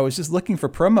coincidental. I was just looking for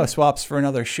promo swaps for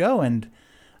another show, and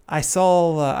I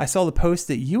saw the post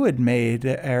that you had made,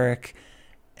 Eric,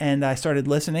 and I started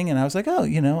listening, and I was like,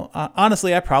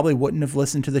 honestly, I probably wouldn't have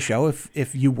listened to the show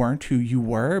if you weren't who you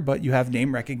were, but you have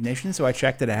name recognition, so I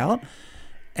checked it out,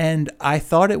 and I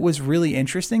thought it was really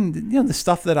interesting. You know, the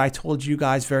stuff that I told you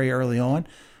guys very early on,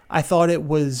 I thought it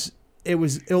was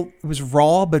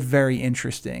raw but very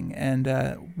interesting, and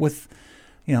with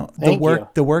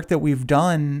the work that we've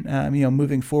done,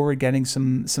 moving forward, getting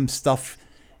some stuff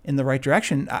in the right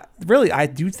direction. I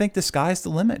do think the sky's the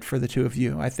limit for the two of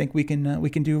you. I think we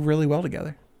can do really well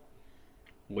together.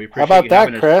 We appreciate How about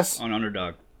that, Chris? On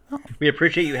Underdog. Oh. We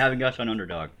appreciate you having us on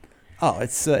Underdog. Oh,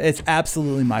 it's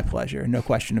absolutely my pleasure. No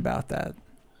question about that.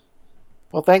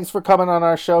 Well, thanks for coming on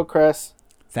our show, Chris.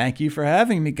 Thank you for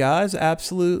having me, guys.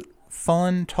 Absolute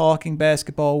fun talking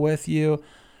basketball with you.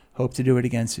 Hope to do it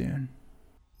again soon.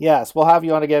 Yes, we'll have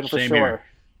you on again for Same sure. Here.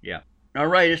 Yeah. All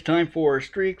right, it's time for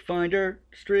Streak Finder.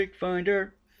 Streak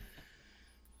Finder.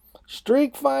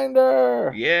 Streak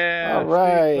Finder. Yeah. All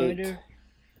right.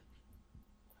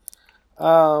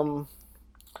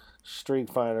 Streak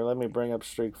Finder. Let me bring up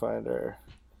Streak Finder.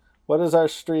 What is our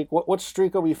streak? What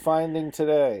streak are we finding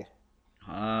today?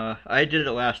 I did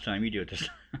it last time. You do it this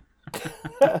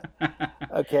time.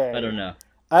 Okay. I don't know.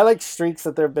 I like streaks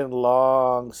that there have been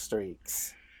long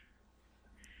streaks.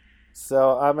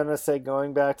 So I'm going to say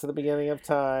going back to the beginning of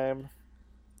time,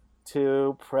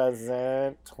 to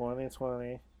present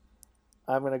 2020.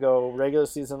 I'm going to go regular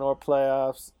season or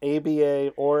playoffs,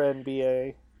 ABA or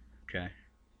NBA. Okay.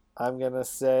 I'm going to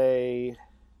say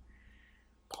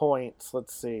points.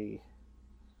 Let's see.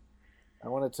 I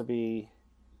want it to be...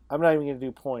 I'm not even going to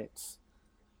do points.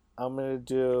 I'm going to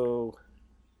do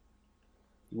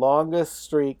longest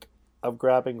streak of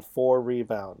grabbing 4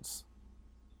 rebounds.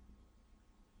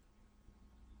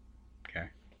 Okay.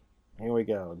 Here we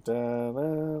go.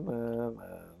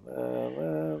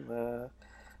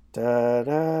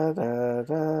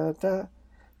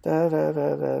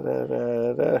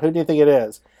 Who do you think it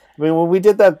is? I mean, when we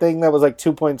did that thing that was like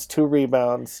 2 points, 2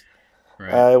 rebounds,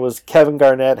 Right. it was Kevin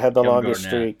Garnett had the Kevin longest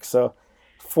Garnett. streak. So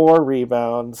 4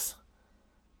 rebounds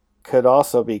could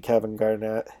also be Kevin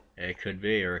Garnett. It could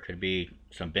be, or it could be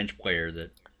some bench player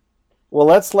that. Well,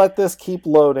 let's let this keep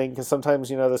loading because sometimes,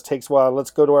 this takes a while.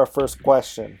 Let's go to our first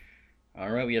question. All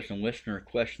right, we have some listener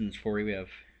questions for you. We have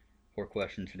 4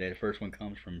 questions today. The first one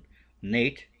comes from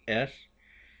Nate S.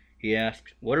 He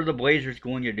asks, "What are the Blazers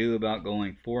going to do about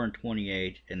going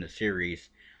 4-28 in the series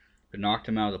that knocked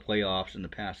them out of the playoffs in the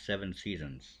past 7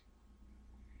 seasons?"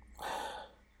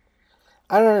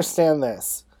 I don't understand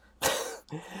this.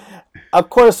 Of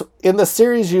course, in the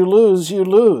series you lose, you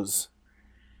lose.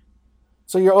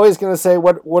 So you're always going to say,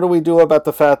 what do we do about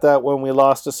the fact that when we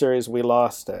lost a series, we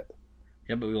lost it?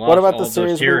 Yeah, but we lost What about all the those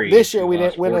series? series. This year we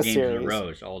lost didn't win 4 a games series. in a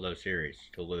row, all those series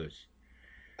to lose.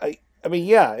 I mean,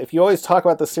 yeah, if you always talk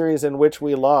about the series in which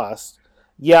we lost,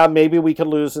 yeah, maybe we could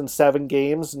lose in 7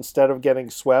 games instead of getting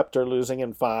swept or losing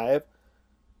in 5.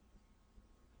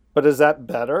 But is that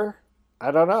better?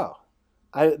 I don't know.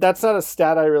 That's not a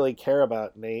stat I really care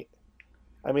about, Nate.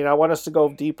 I mean, I want us to go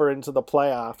deeper into the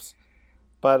playoffs.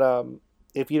 But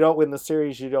if you don't win the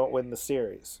series, you don't win the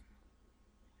series.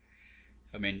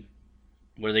 I mean,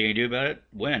 what are they going to do about it?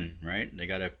 Win, right? They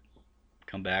got to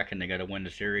come back and they got to win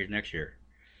the series next year.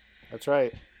 That's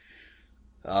right.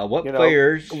 What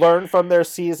players learn from their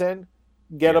season,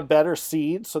 get Yeah. a better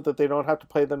seed so that they don't have to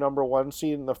play the number 1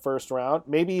 seed in the first round,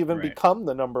 maybe even Right. become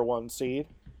the number 1 seed,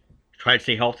 try to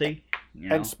stay healthy?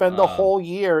 and spend the whole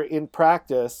year in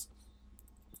practice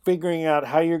figuring out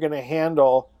how you're going to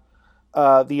handle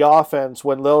the offense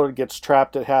when Lillard gets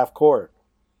trapped at half court.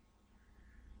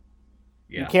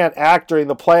 Yeah, You can't act during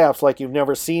the playoffs like you've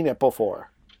never seen it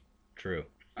before. true.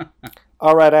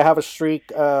 All right, I have a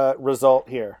streak result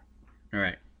here. All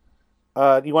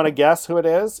right. You want to guess who it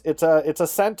is? It's a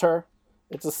center.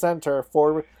 It's a center.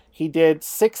 He did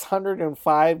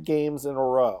 605 games in a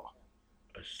row.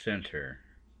 A center.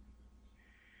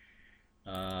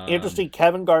 Interesting.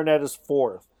 Kevin Garnett is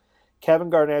 4th. Kevin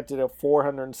Garnett did it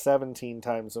 417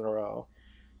 times in a row.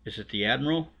 Is it the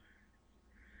Admiral?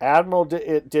 Admiral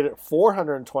did it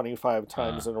 425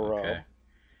 times in a row. Okay.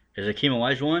 Is Akeem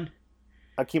Olajuwon?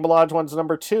 Akeem Olajuwon's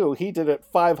number 2. He did it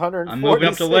 546. I'm moving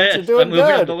up the list. You're doing I'm moving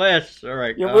good. up the list. All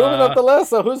right. You're moving up the list.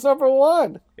 So who's number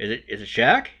 1? Is it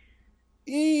Shaq?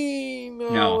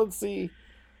 No. Let's see.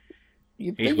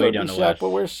 You'd He's think way it would down be the Shaq, list. but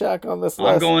where's Shaq on this I'm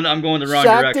list? going the wrong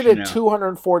Shaq direction did it now.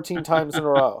 214 times in a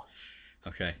row.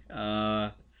 Okay.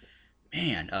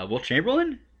 Will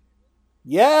Chamberlain?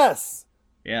 Yes.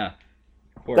 Yeah.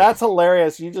 Of course. That's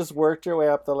hilarious. You just worked your way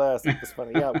up the list. It's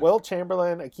funny. Yeah, Will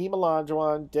Chamberlain, Akeem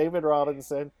Olajuwon, David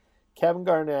Robinson, Kevin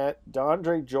Garnett,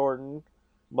 DeAndre Jordan,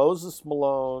 Moses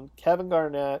Malone, Kevin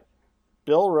Garnett,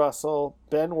 Bill Russell,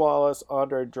 Ben Wallace,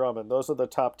 Andre Drummond. Those are the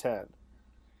top 10.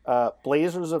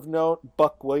 Blazers of note,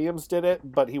 Buck Williams did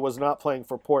it, but he was not playing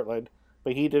for Portland.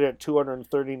 But he did it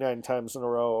 239 times in a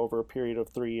row over a period of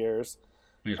 3 years.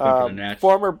 He's playing for the Nets.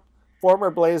 Former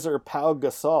Blazer Pau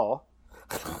Gasol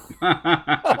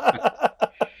Yeah,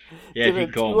 did he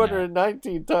it called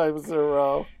 219 times in a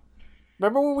row.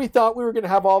 Remember when we thought we were going to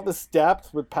have all this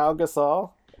depth with Pau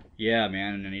Gasol? Yeah,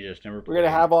 man, and then he just never played. We're going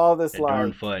to have all this that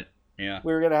darn foot. Yeah.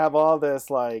 we were going to have all this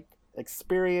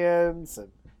experience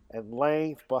and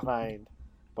length behind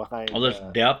All this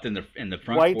depth in the front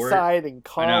court. Whiteside and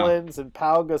Collins and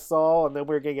Pau Gasol, and then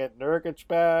we're going to get Nurkic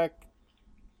back.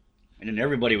 And then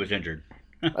everybody was injured.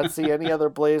 Let's see, any other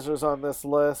Blazers on this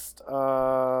list?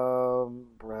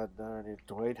 Brad Nardi,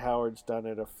 Dwight Howard's done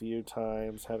it a few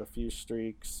times, had a few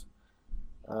streaks.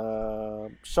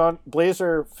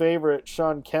 Blazer favorite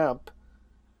Sean Kemp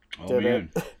did it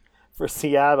for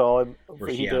Seattle, and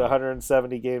he did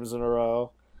 170 games in a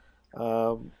row.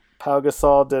 Pau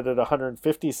Gasol did it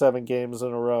 157 games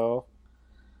in a row.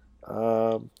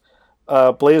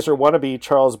 Blazer wannabe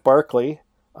Charles Barkley,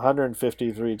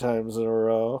 153 times in a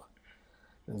row.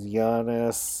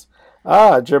 Giannis.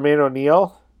 Jermaine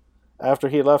O'Neal, after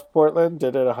he left Portland,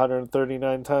 did it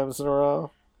 139 times in a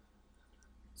row.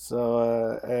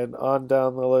 So, and on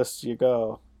down the list you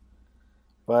go.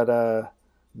 But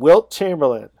Wilt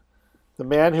Chamberlain, the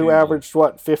man who averaged,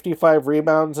 55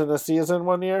 rebounds in a season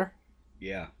one year?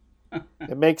 Yeah.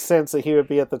 It makes sense that he would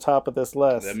be at the top of this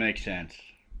list. That makes sense.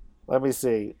 Let me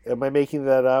see. Am I making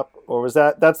that up? Or was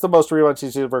that's the most rebounds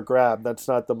he's ever grabbed. That's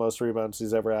not the most rebounds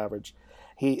he's ever averaged.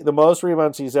 The most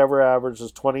rebounds he's ever averaged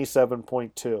is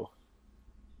 27.2.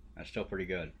 That's still pretty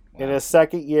good. Wow. In his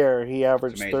second year, he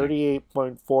averaged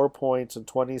 38.4 points and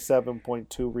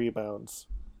 27.2 rebounds.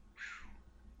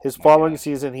 His following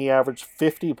season, he averaged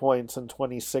 50 points and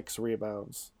 26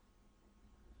 rebounds.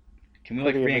 Can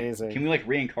we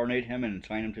reincarnate him and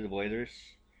sign him to the Blazers?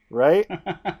 Right?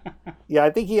 Yeah, I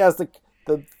think he has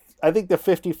I think the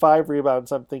 55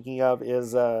 rebounds I'm thinking of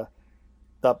is the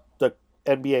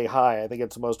NBA high. I think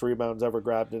it's the most rebounds ever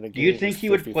grabbed in a game. Do you think he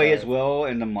would play as well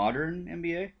in the modern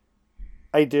NBA?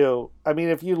 I do. I mean,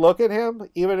 if you look at him,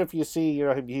 even if you see,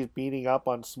 he's beating up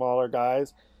on smaller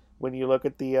guys when you look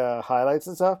at the highlights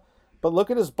and stuff, but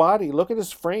look at his body, look at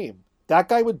his frame. That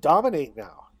guy would dominate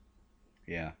now.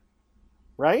 Yeah.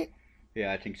 Right?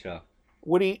 Yeah, I think so.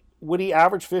 Would he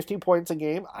average 50 points a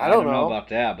game? I don't know about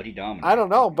that, but he dominated. I don't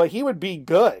know, but he would be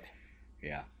good.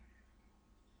 Yeah.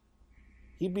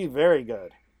 He'd be very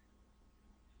good.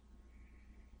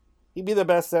 He'd be the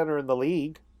best center in the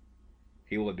league.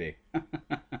 He would be.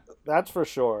 That's for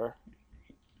sure.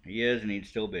 He is, and he'd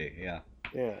still be, yeah.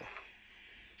 Yeah.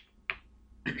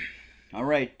 All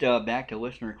right, back to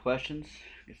listener questions.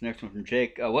 This next one from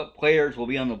Jake. What players will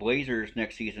be on the Blazers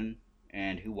next season,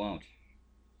 and who won't?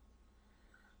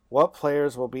 What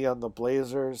players will be on the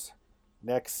Blazers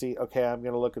next season? Okay, I'm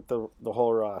going to look at the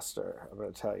whole roster. I'm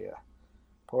going to tell you.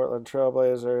 Portland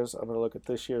Trailblazers. I'm going to look at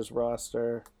this year's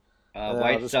roster.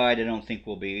 Whiteside, I don't think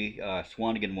will be.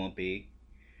 Swanigan won't be.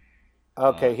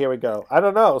 Okay, here we go. I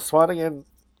don't know. Swanigan,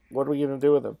 what are we going to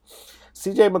do with him?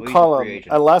 CJ McCollum,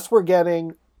 unless we're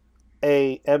getting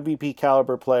a MVP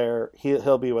caliber player,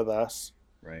 he'll be with us.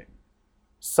 Right.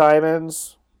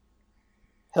 Simons,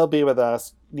 he'll be with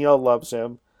us. Neil loves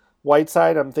him.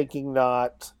 Whiteside, I'm thinking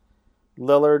not.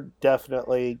 Lillard,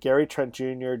 definitely. Gary Trent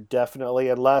Jr., definitely,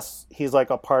 unless he's like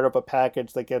a part of a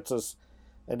package that gets us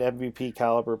an MVP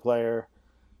caliber player.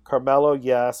 Carmelo,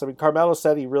 yes. I mean, Carmelo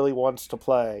said he really wants to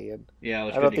play, and yeah,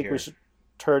 I don't think we should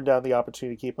turn down the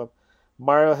opportunity to keep him.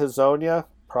 Mario Hazonia,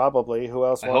 probably. Who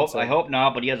else wants him? I hope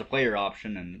not, but he has a player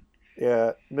option. And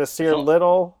yeah. Nasir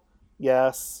Little,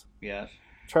 yes. Yes.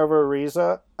 Trevor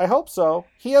Ariza, I hope so.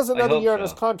 He has another year on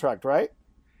his contract, right?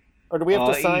 Or do we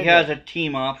have to sign him? He has a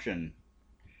team option.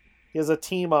 He has a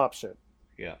team option.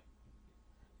 Yeah.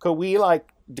 Could we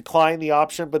decline the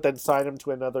option but then sign him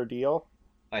to another deal?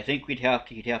 I think he'd have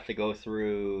to go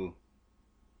through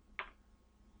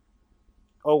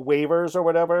waivers or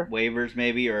whatever? Waivers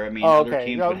maybe, or other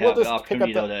teams would have the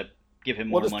opportunity to give him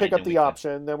more money. We'll just pick up the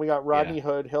option. Then we got Rodney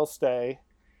Hood, he'll stay.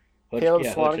 Caleb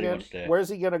Swanigan, where's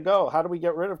he going to go? How do we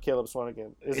get rid of Caleb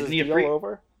Swanigan? Is his deal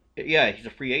over? Yeah, he's a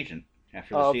free agent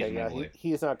after the season. Yeah,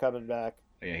 he's not coming back.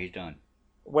 Yeah, he's done.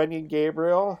 Wenyen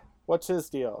Gabriel, what's his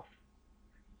deal?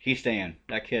 He's staying.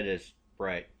 That kid is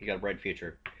bright. He got a bright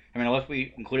future. I mean, unless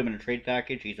we include him in a trade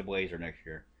package, he's a Blazer next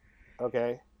year.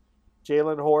 Okay.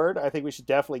 Jalen Horde, I think we should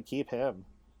definitely keep him.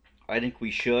 I think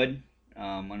we should.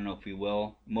 I don't know if we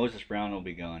will. Moses Brown will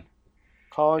be gone.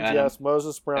 Collins, yes.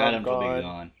 Moses Brown, Adams gone. will be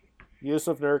gone.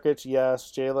 Yusuf Nurkic,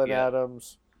 yes. Jalen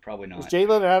Adams. Probably not. Is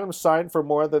Jalen Adams signed for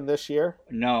more than this year?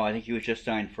 No, I think he was just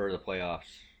signed for the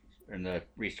playoffs and the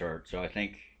restart. So I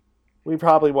think we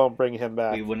probably won't bring him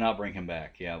back. We would not bring him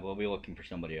back. Yeah, we'll be looking for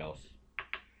somebody else.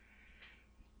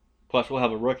 Plus, we'll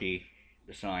have a rookie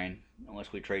to sign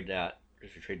unless we trade that.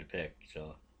 Just to trade the pick.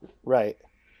 So. Right.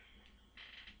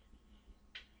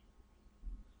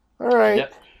 All right.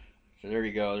 Yep. So there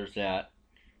you go. There's that.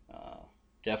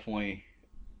 Definitely.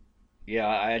 Yeah,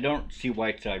 I don't see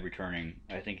Whiteside returning.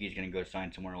 I think he's going to go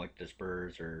sign somewhere like the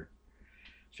Spurs or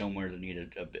somewhere that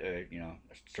needed a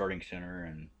starting center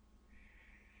and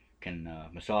can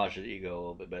massage his ego a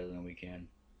little bit better than we can.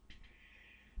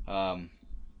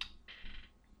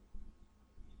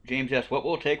 James asks, what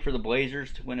will it take for the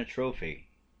Blazers to win a trophy?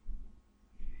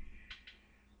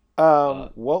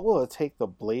 What will it take the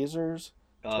Blazers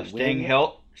to staying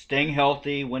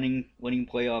healthy, winning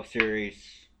playoff series.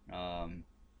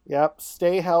 Yep,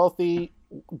 stay healthy,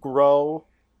 grow,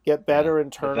 get better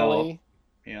internally. Develop.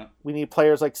 Yeah. We need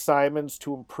players like Simons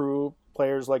to improve,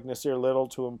 players like Nasir Little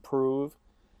to improve.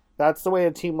 That's the way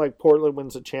a team like Portland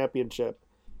wins a championship.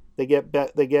 They get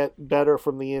better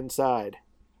from the inside.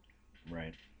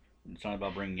 Right. It's not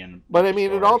about bringing in. But I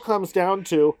mean, it all comes down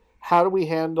to how do we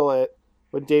handle it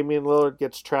when Damian Lillard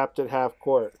gets trapped at half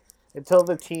court? until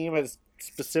the team has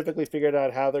specifically figured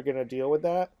out how they're going to deal with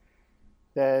that,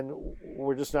 then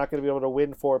we're just not going to be able to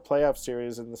win 4 playoff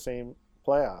series in the same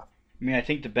playoff. I mean, I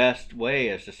think the best way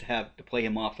is just to play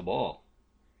him off the ball.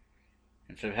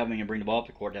 Instead of having him bring the ball up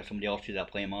the court, have somebody else do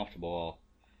that, play him off the ball.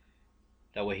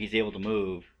 That way he's able to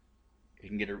move. He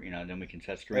can get a, then we can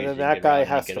set screens. And then that guy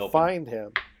has to find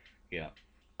him. Yeah.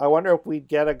 I wonder if we'd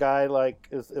get a guy like,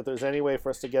 if there's any way for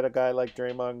us to get a guy like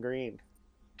Draymond Green.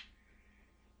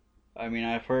 I mean,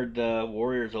 I've heard the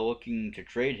Warriors are looking to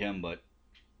trade him, but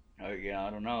I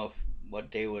don't know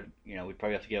what they would. We'd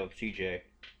probably have to give up CJ.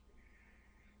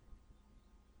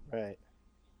 Right.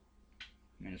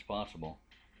 I mean, it's possible.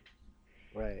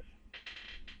 Right.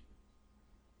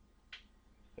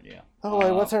 But yeah. Oh,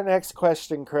 wait, what's our next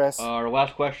question, Chris? Our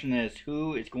last question is,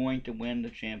 who is going to win the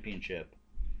championship?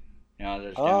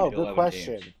 Good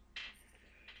question. Teams.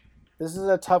 This is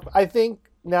a tough. I think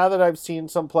now that I've seen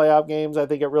some playoff games, I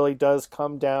think it really does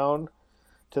come down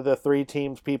to the 3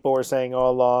 teams people were saying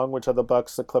all along, which are the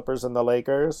Bucks, the Clippers, and the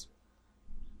Lakers.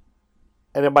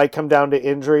 And it might come down to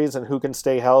injuries and who can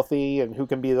stay healthy and who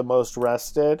can be the most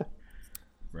rested.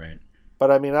 Right.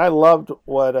 But I mean, I loved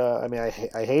what. I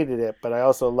hated it, but I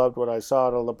also loved what I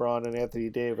saw to LeBron and Anthony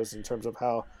Davis in terms of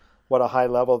what a high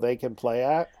level they can play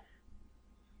at.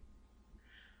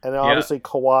 And then obviously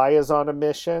Kawhi is on a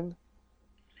mission.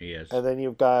 He is. And then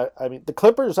you've got, the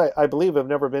Clippers, I believe, have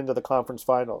never been to the conference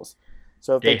finals.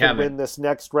 So if they can win this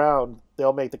next round,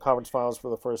 they'll make the conference finals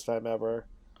for the first time ever.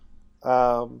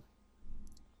 And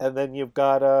then you've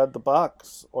got the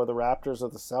Bucks or the Raptors or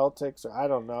the Celtics. I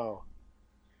don't know.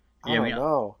 I don't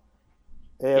know.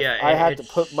 If I had to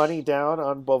put money down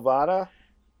on Bovada,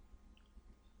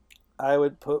 I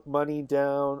would put money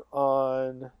down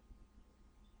on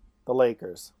the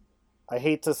Lakers. I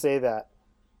hate to say that,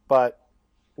 but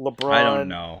LeBron. I don't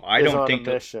know. I don't think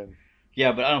a mission.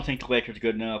 Yeah, but I don't think the Lakers are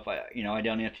good enough. I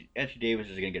doubt Anthony Davis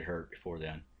is going to get hurt before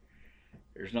then.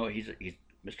 He's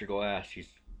Mr. Glass. He's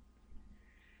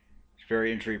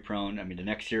very injury prone. I mean, the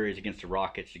next series against the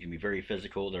Rockets is going to be very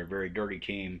physical. They're a very dirty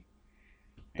team.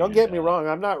 Don't get me wrong.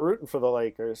 I'm not rooting for the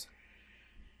Lakers.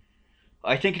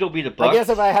 I think it'll be the Bucks. I guess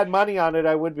if I had money on it,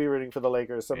 I would be rooting for the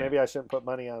Lakers, so maybe I shouldn't put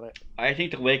money on it. I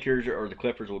think the Lakers or the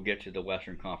Clippers will get to the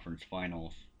Western Conference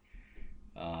Finals.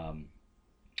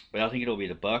 But I think it'll be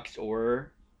the Bucks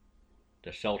or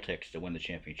the Celtics to win the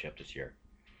championship this year.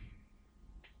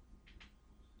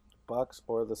 Bucks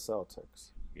or the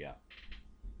Celtics. Yeah.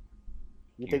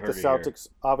 You think the Celtics,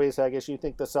 obviously, I guess you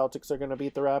think the Celtics are going to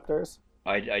beat the Raptors?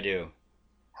 I do.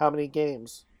 How many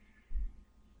games?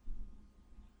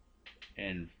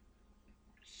 In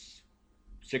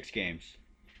 6 games.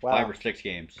 Wow. 5 or 6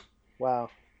 games. Wow.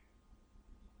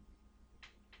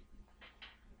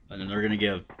 And then they're going to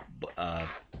give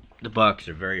the Bucks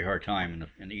a very hard time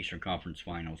in the Eastern Conference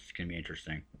Finals. It's going to be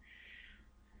interesting.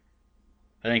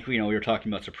 I think, we were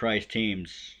talking about surprise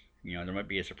teams. There might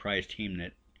be a surprise team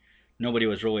that nobody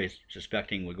was really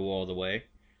suspecting would go all the way.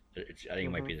 I think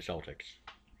it might be the Celtics.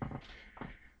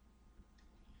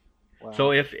 Wow.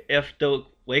 So if the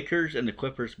Lakers and the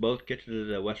Clippers both get to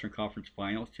the Western Conference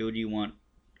Finals, who do you want?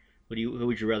 Who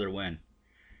would you rather win?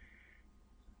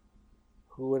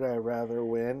 Who would I rather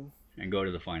win? And go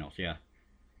to the finals, yeah.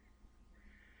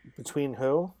 Between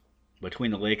who? Between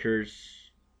the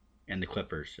Lakers and the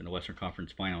Clippers in the Western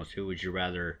Conference Finals, who would you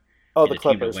rather? Oh, the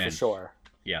Clippers for sure.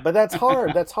 Yeah, but that's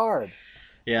hard. That's hard.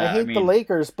 Yeah, I hate the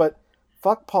Lakers, but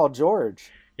fuck Paul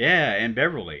George. Yeah, and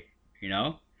Beverly.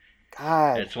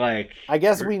 God, it's like I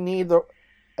guess we need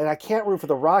and I can't root for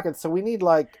the Rockets, so we need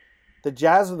the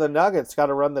Jazz or the Nuggets got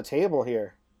to run the table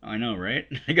here. I know, right?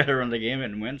 They got to run the game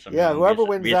and win something. Yeah, whoever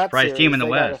wins that surprise series, team in the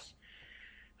West.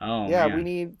 Oh, yeah, man. We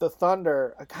need the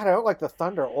Thunder. God, I don't like the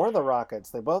Thunder or the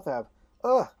Rockets. They both have.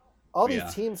 All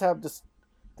these teams have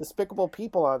despicable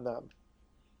people on them.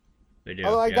 They do.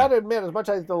 Although I got to admit, as much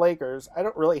as the Lakers, I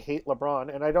don't really hate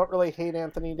LeBron, and I don't really hate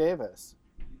Anthony Davis.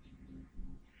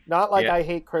 Not like I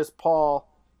hate Chris Paul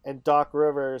and Doc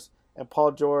Rivers and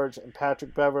Paul George and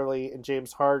Patrick Beverly and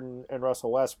James Harden and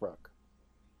Russell Westbrook.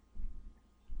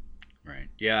 Right.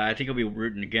 Yeah, I think I'll be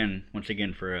rooting once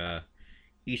again for a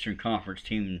Eastern Conference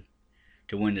team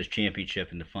to win this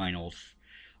championship in the finals.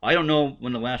 I don't know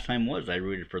when the last time was I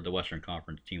rooted for the Western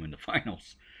Conference team in the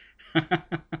finals.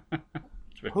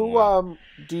 Who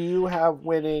do you have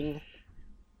winning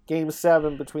Game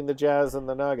 7 between the Jazz and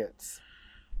the Nuggets?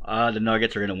 The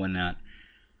Nuggets are going to win that.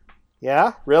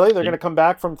 Yeah? Really? They're going to come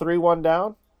back from 3-1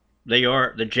 down? They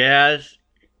are. The Jazz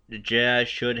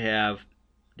should have.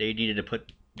 They needed to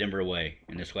put Denver away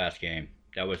in this last game.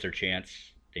 That was their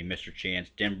chance. They missed their chance.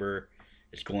 Denver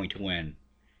is going to win.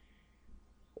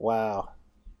 Wow.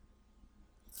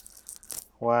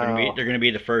 Wow. They're gonna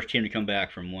be the first team to come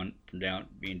back from being down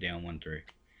 1-3.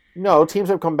 No, teams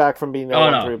have come back from being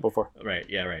down 1-3 before. Right.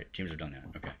 Yeah. Right. Teams have done that.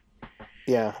 Okay.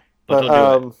 Yeah, but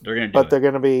they'll do it. They're gonna do it. They're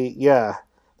gonna be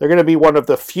They're gonna be one of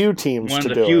the few teams to do it.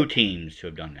 One of the few teams who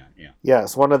have done that. Yeah.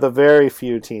 Yes, one of the very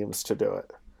few teams to do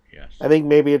it. Yes. I think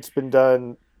maybe it's been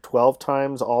done 12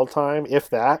 times all time, if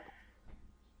that.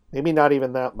 Maybe not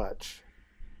even that much.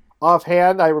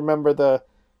 Offhand, I remember the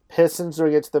Pistons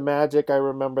doing it to the Magic. I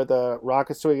remember the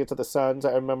Rockets doing it to the Suns.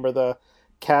 I remember the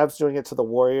Cavs doing it to the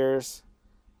Warriors.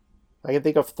 I can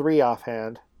think of 3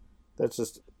 offhand. That's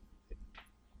just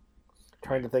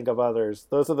trying to think of others.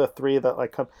 Those are the 3 that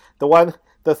like come.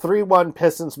 The 3-1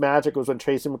 Pistons Magic was when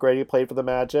Tracy McGrady played for the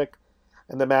Magic,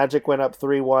 and the Magic went up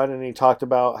 3-1, and he talked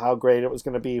about how great it was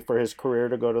going to be for his career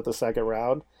to go to the second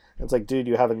round. And it's like, dude,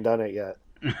 you haven't done it yet.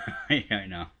 Yeah, I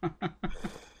know.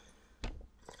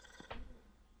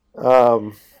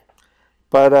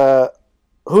 But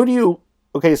who do you?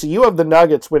 Okay, so you have the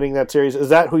Nuggets winning that series. Is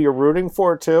that who you're rooting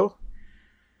for too?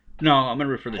 No, I'm gonna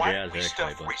root for the Jazz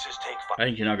actually, but I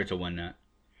think the Nuggets will win that.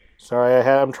 Sorry,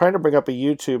 I'm trying to bring up a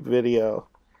YouTube video,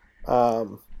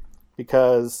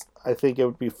 because I think it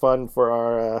would be fun for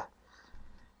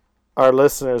our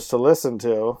listeners to listen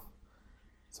to.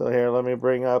 So here, let me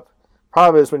bring up.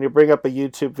 Problem is, when you bring up a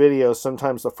YouTube video,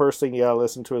 sometimes the first thing you gotta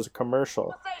listen to is a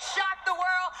commercial. Shock the world.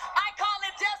 I call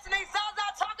it destiny. So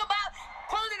I talk about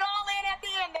pulling it all in at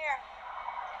the end there.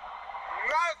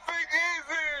 Nothing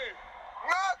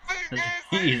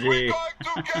easy. We're going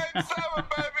to Game 7,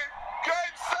 baby.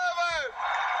 Game 7.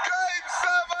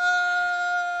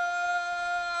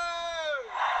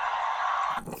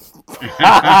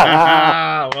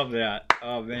 I love that.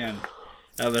 Oh man.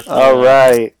 All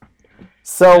right.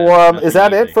 So, is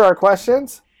that it for our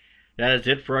questions? That is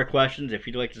it for our questions. If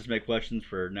you'd like to submit questions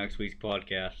for next week's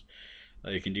podcast,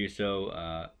 you can do so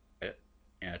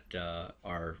at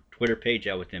our Twitter page,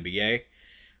 Out With NBA.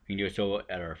 You can do so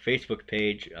at our Facebook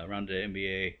page, Around the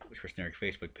NBA, which is our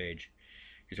Facebook page.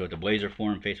 You can do so at the Blazer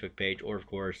Forum Facebook page, or of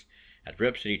course at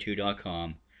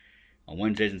ripcity2.com. On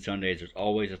Wednesdays and Sundays, there's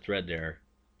always a thread there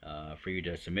for you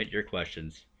to submit your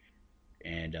questions.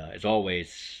 And as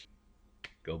always,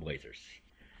 go Blazers.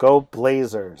 Go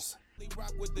Blazers.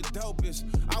 Rock with the dopest.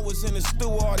 I was in the stew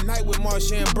all night with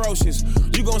Marsha Ambrosius.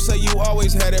 You gon' say you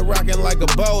always had it rocking like a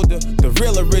boulder. The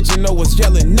real original was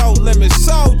yelling, no limit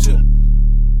soldier.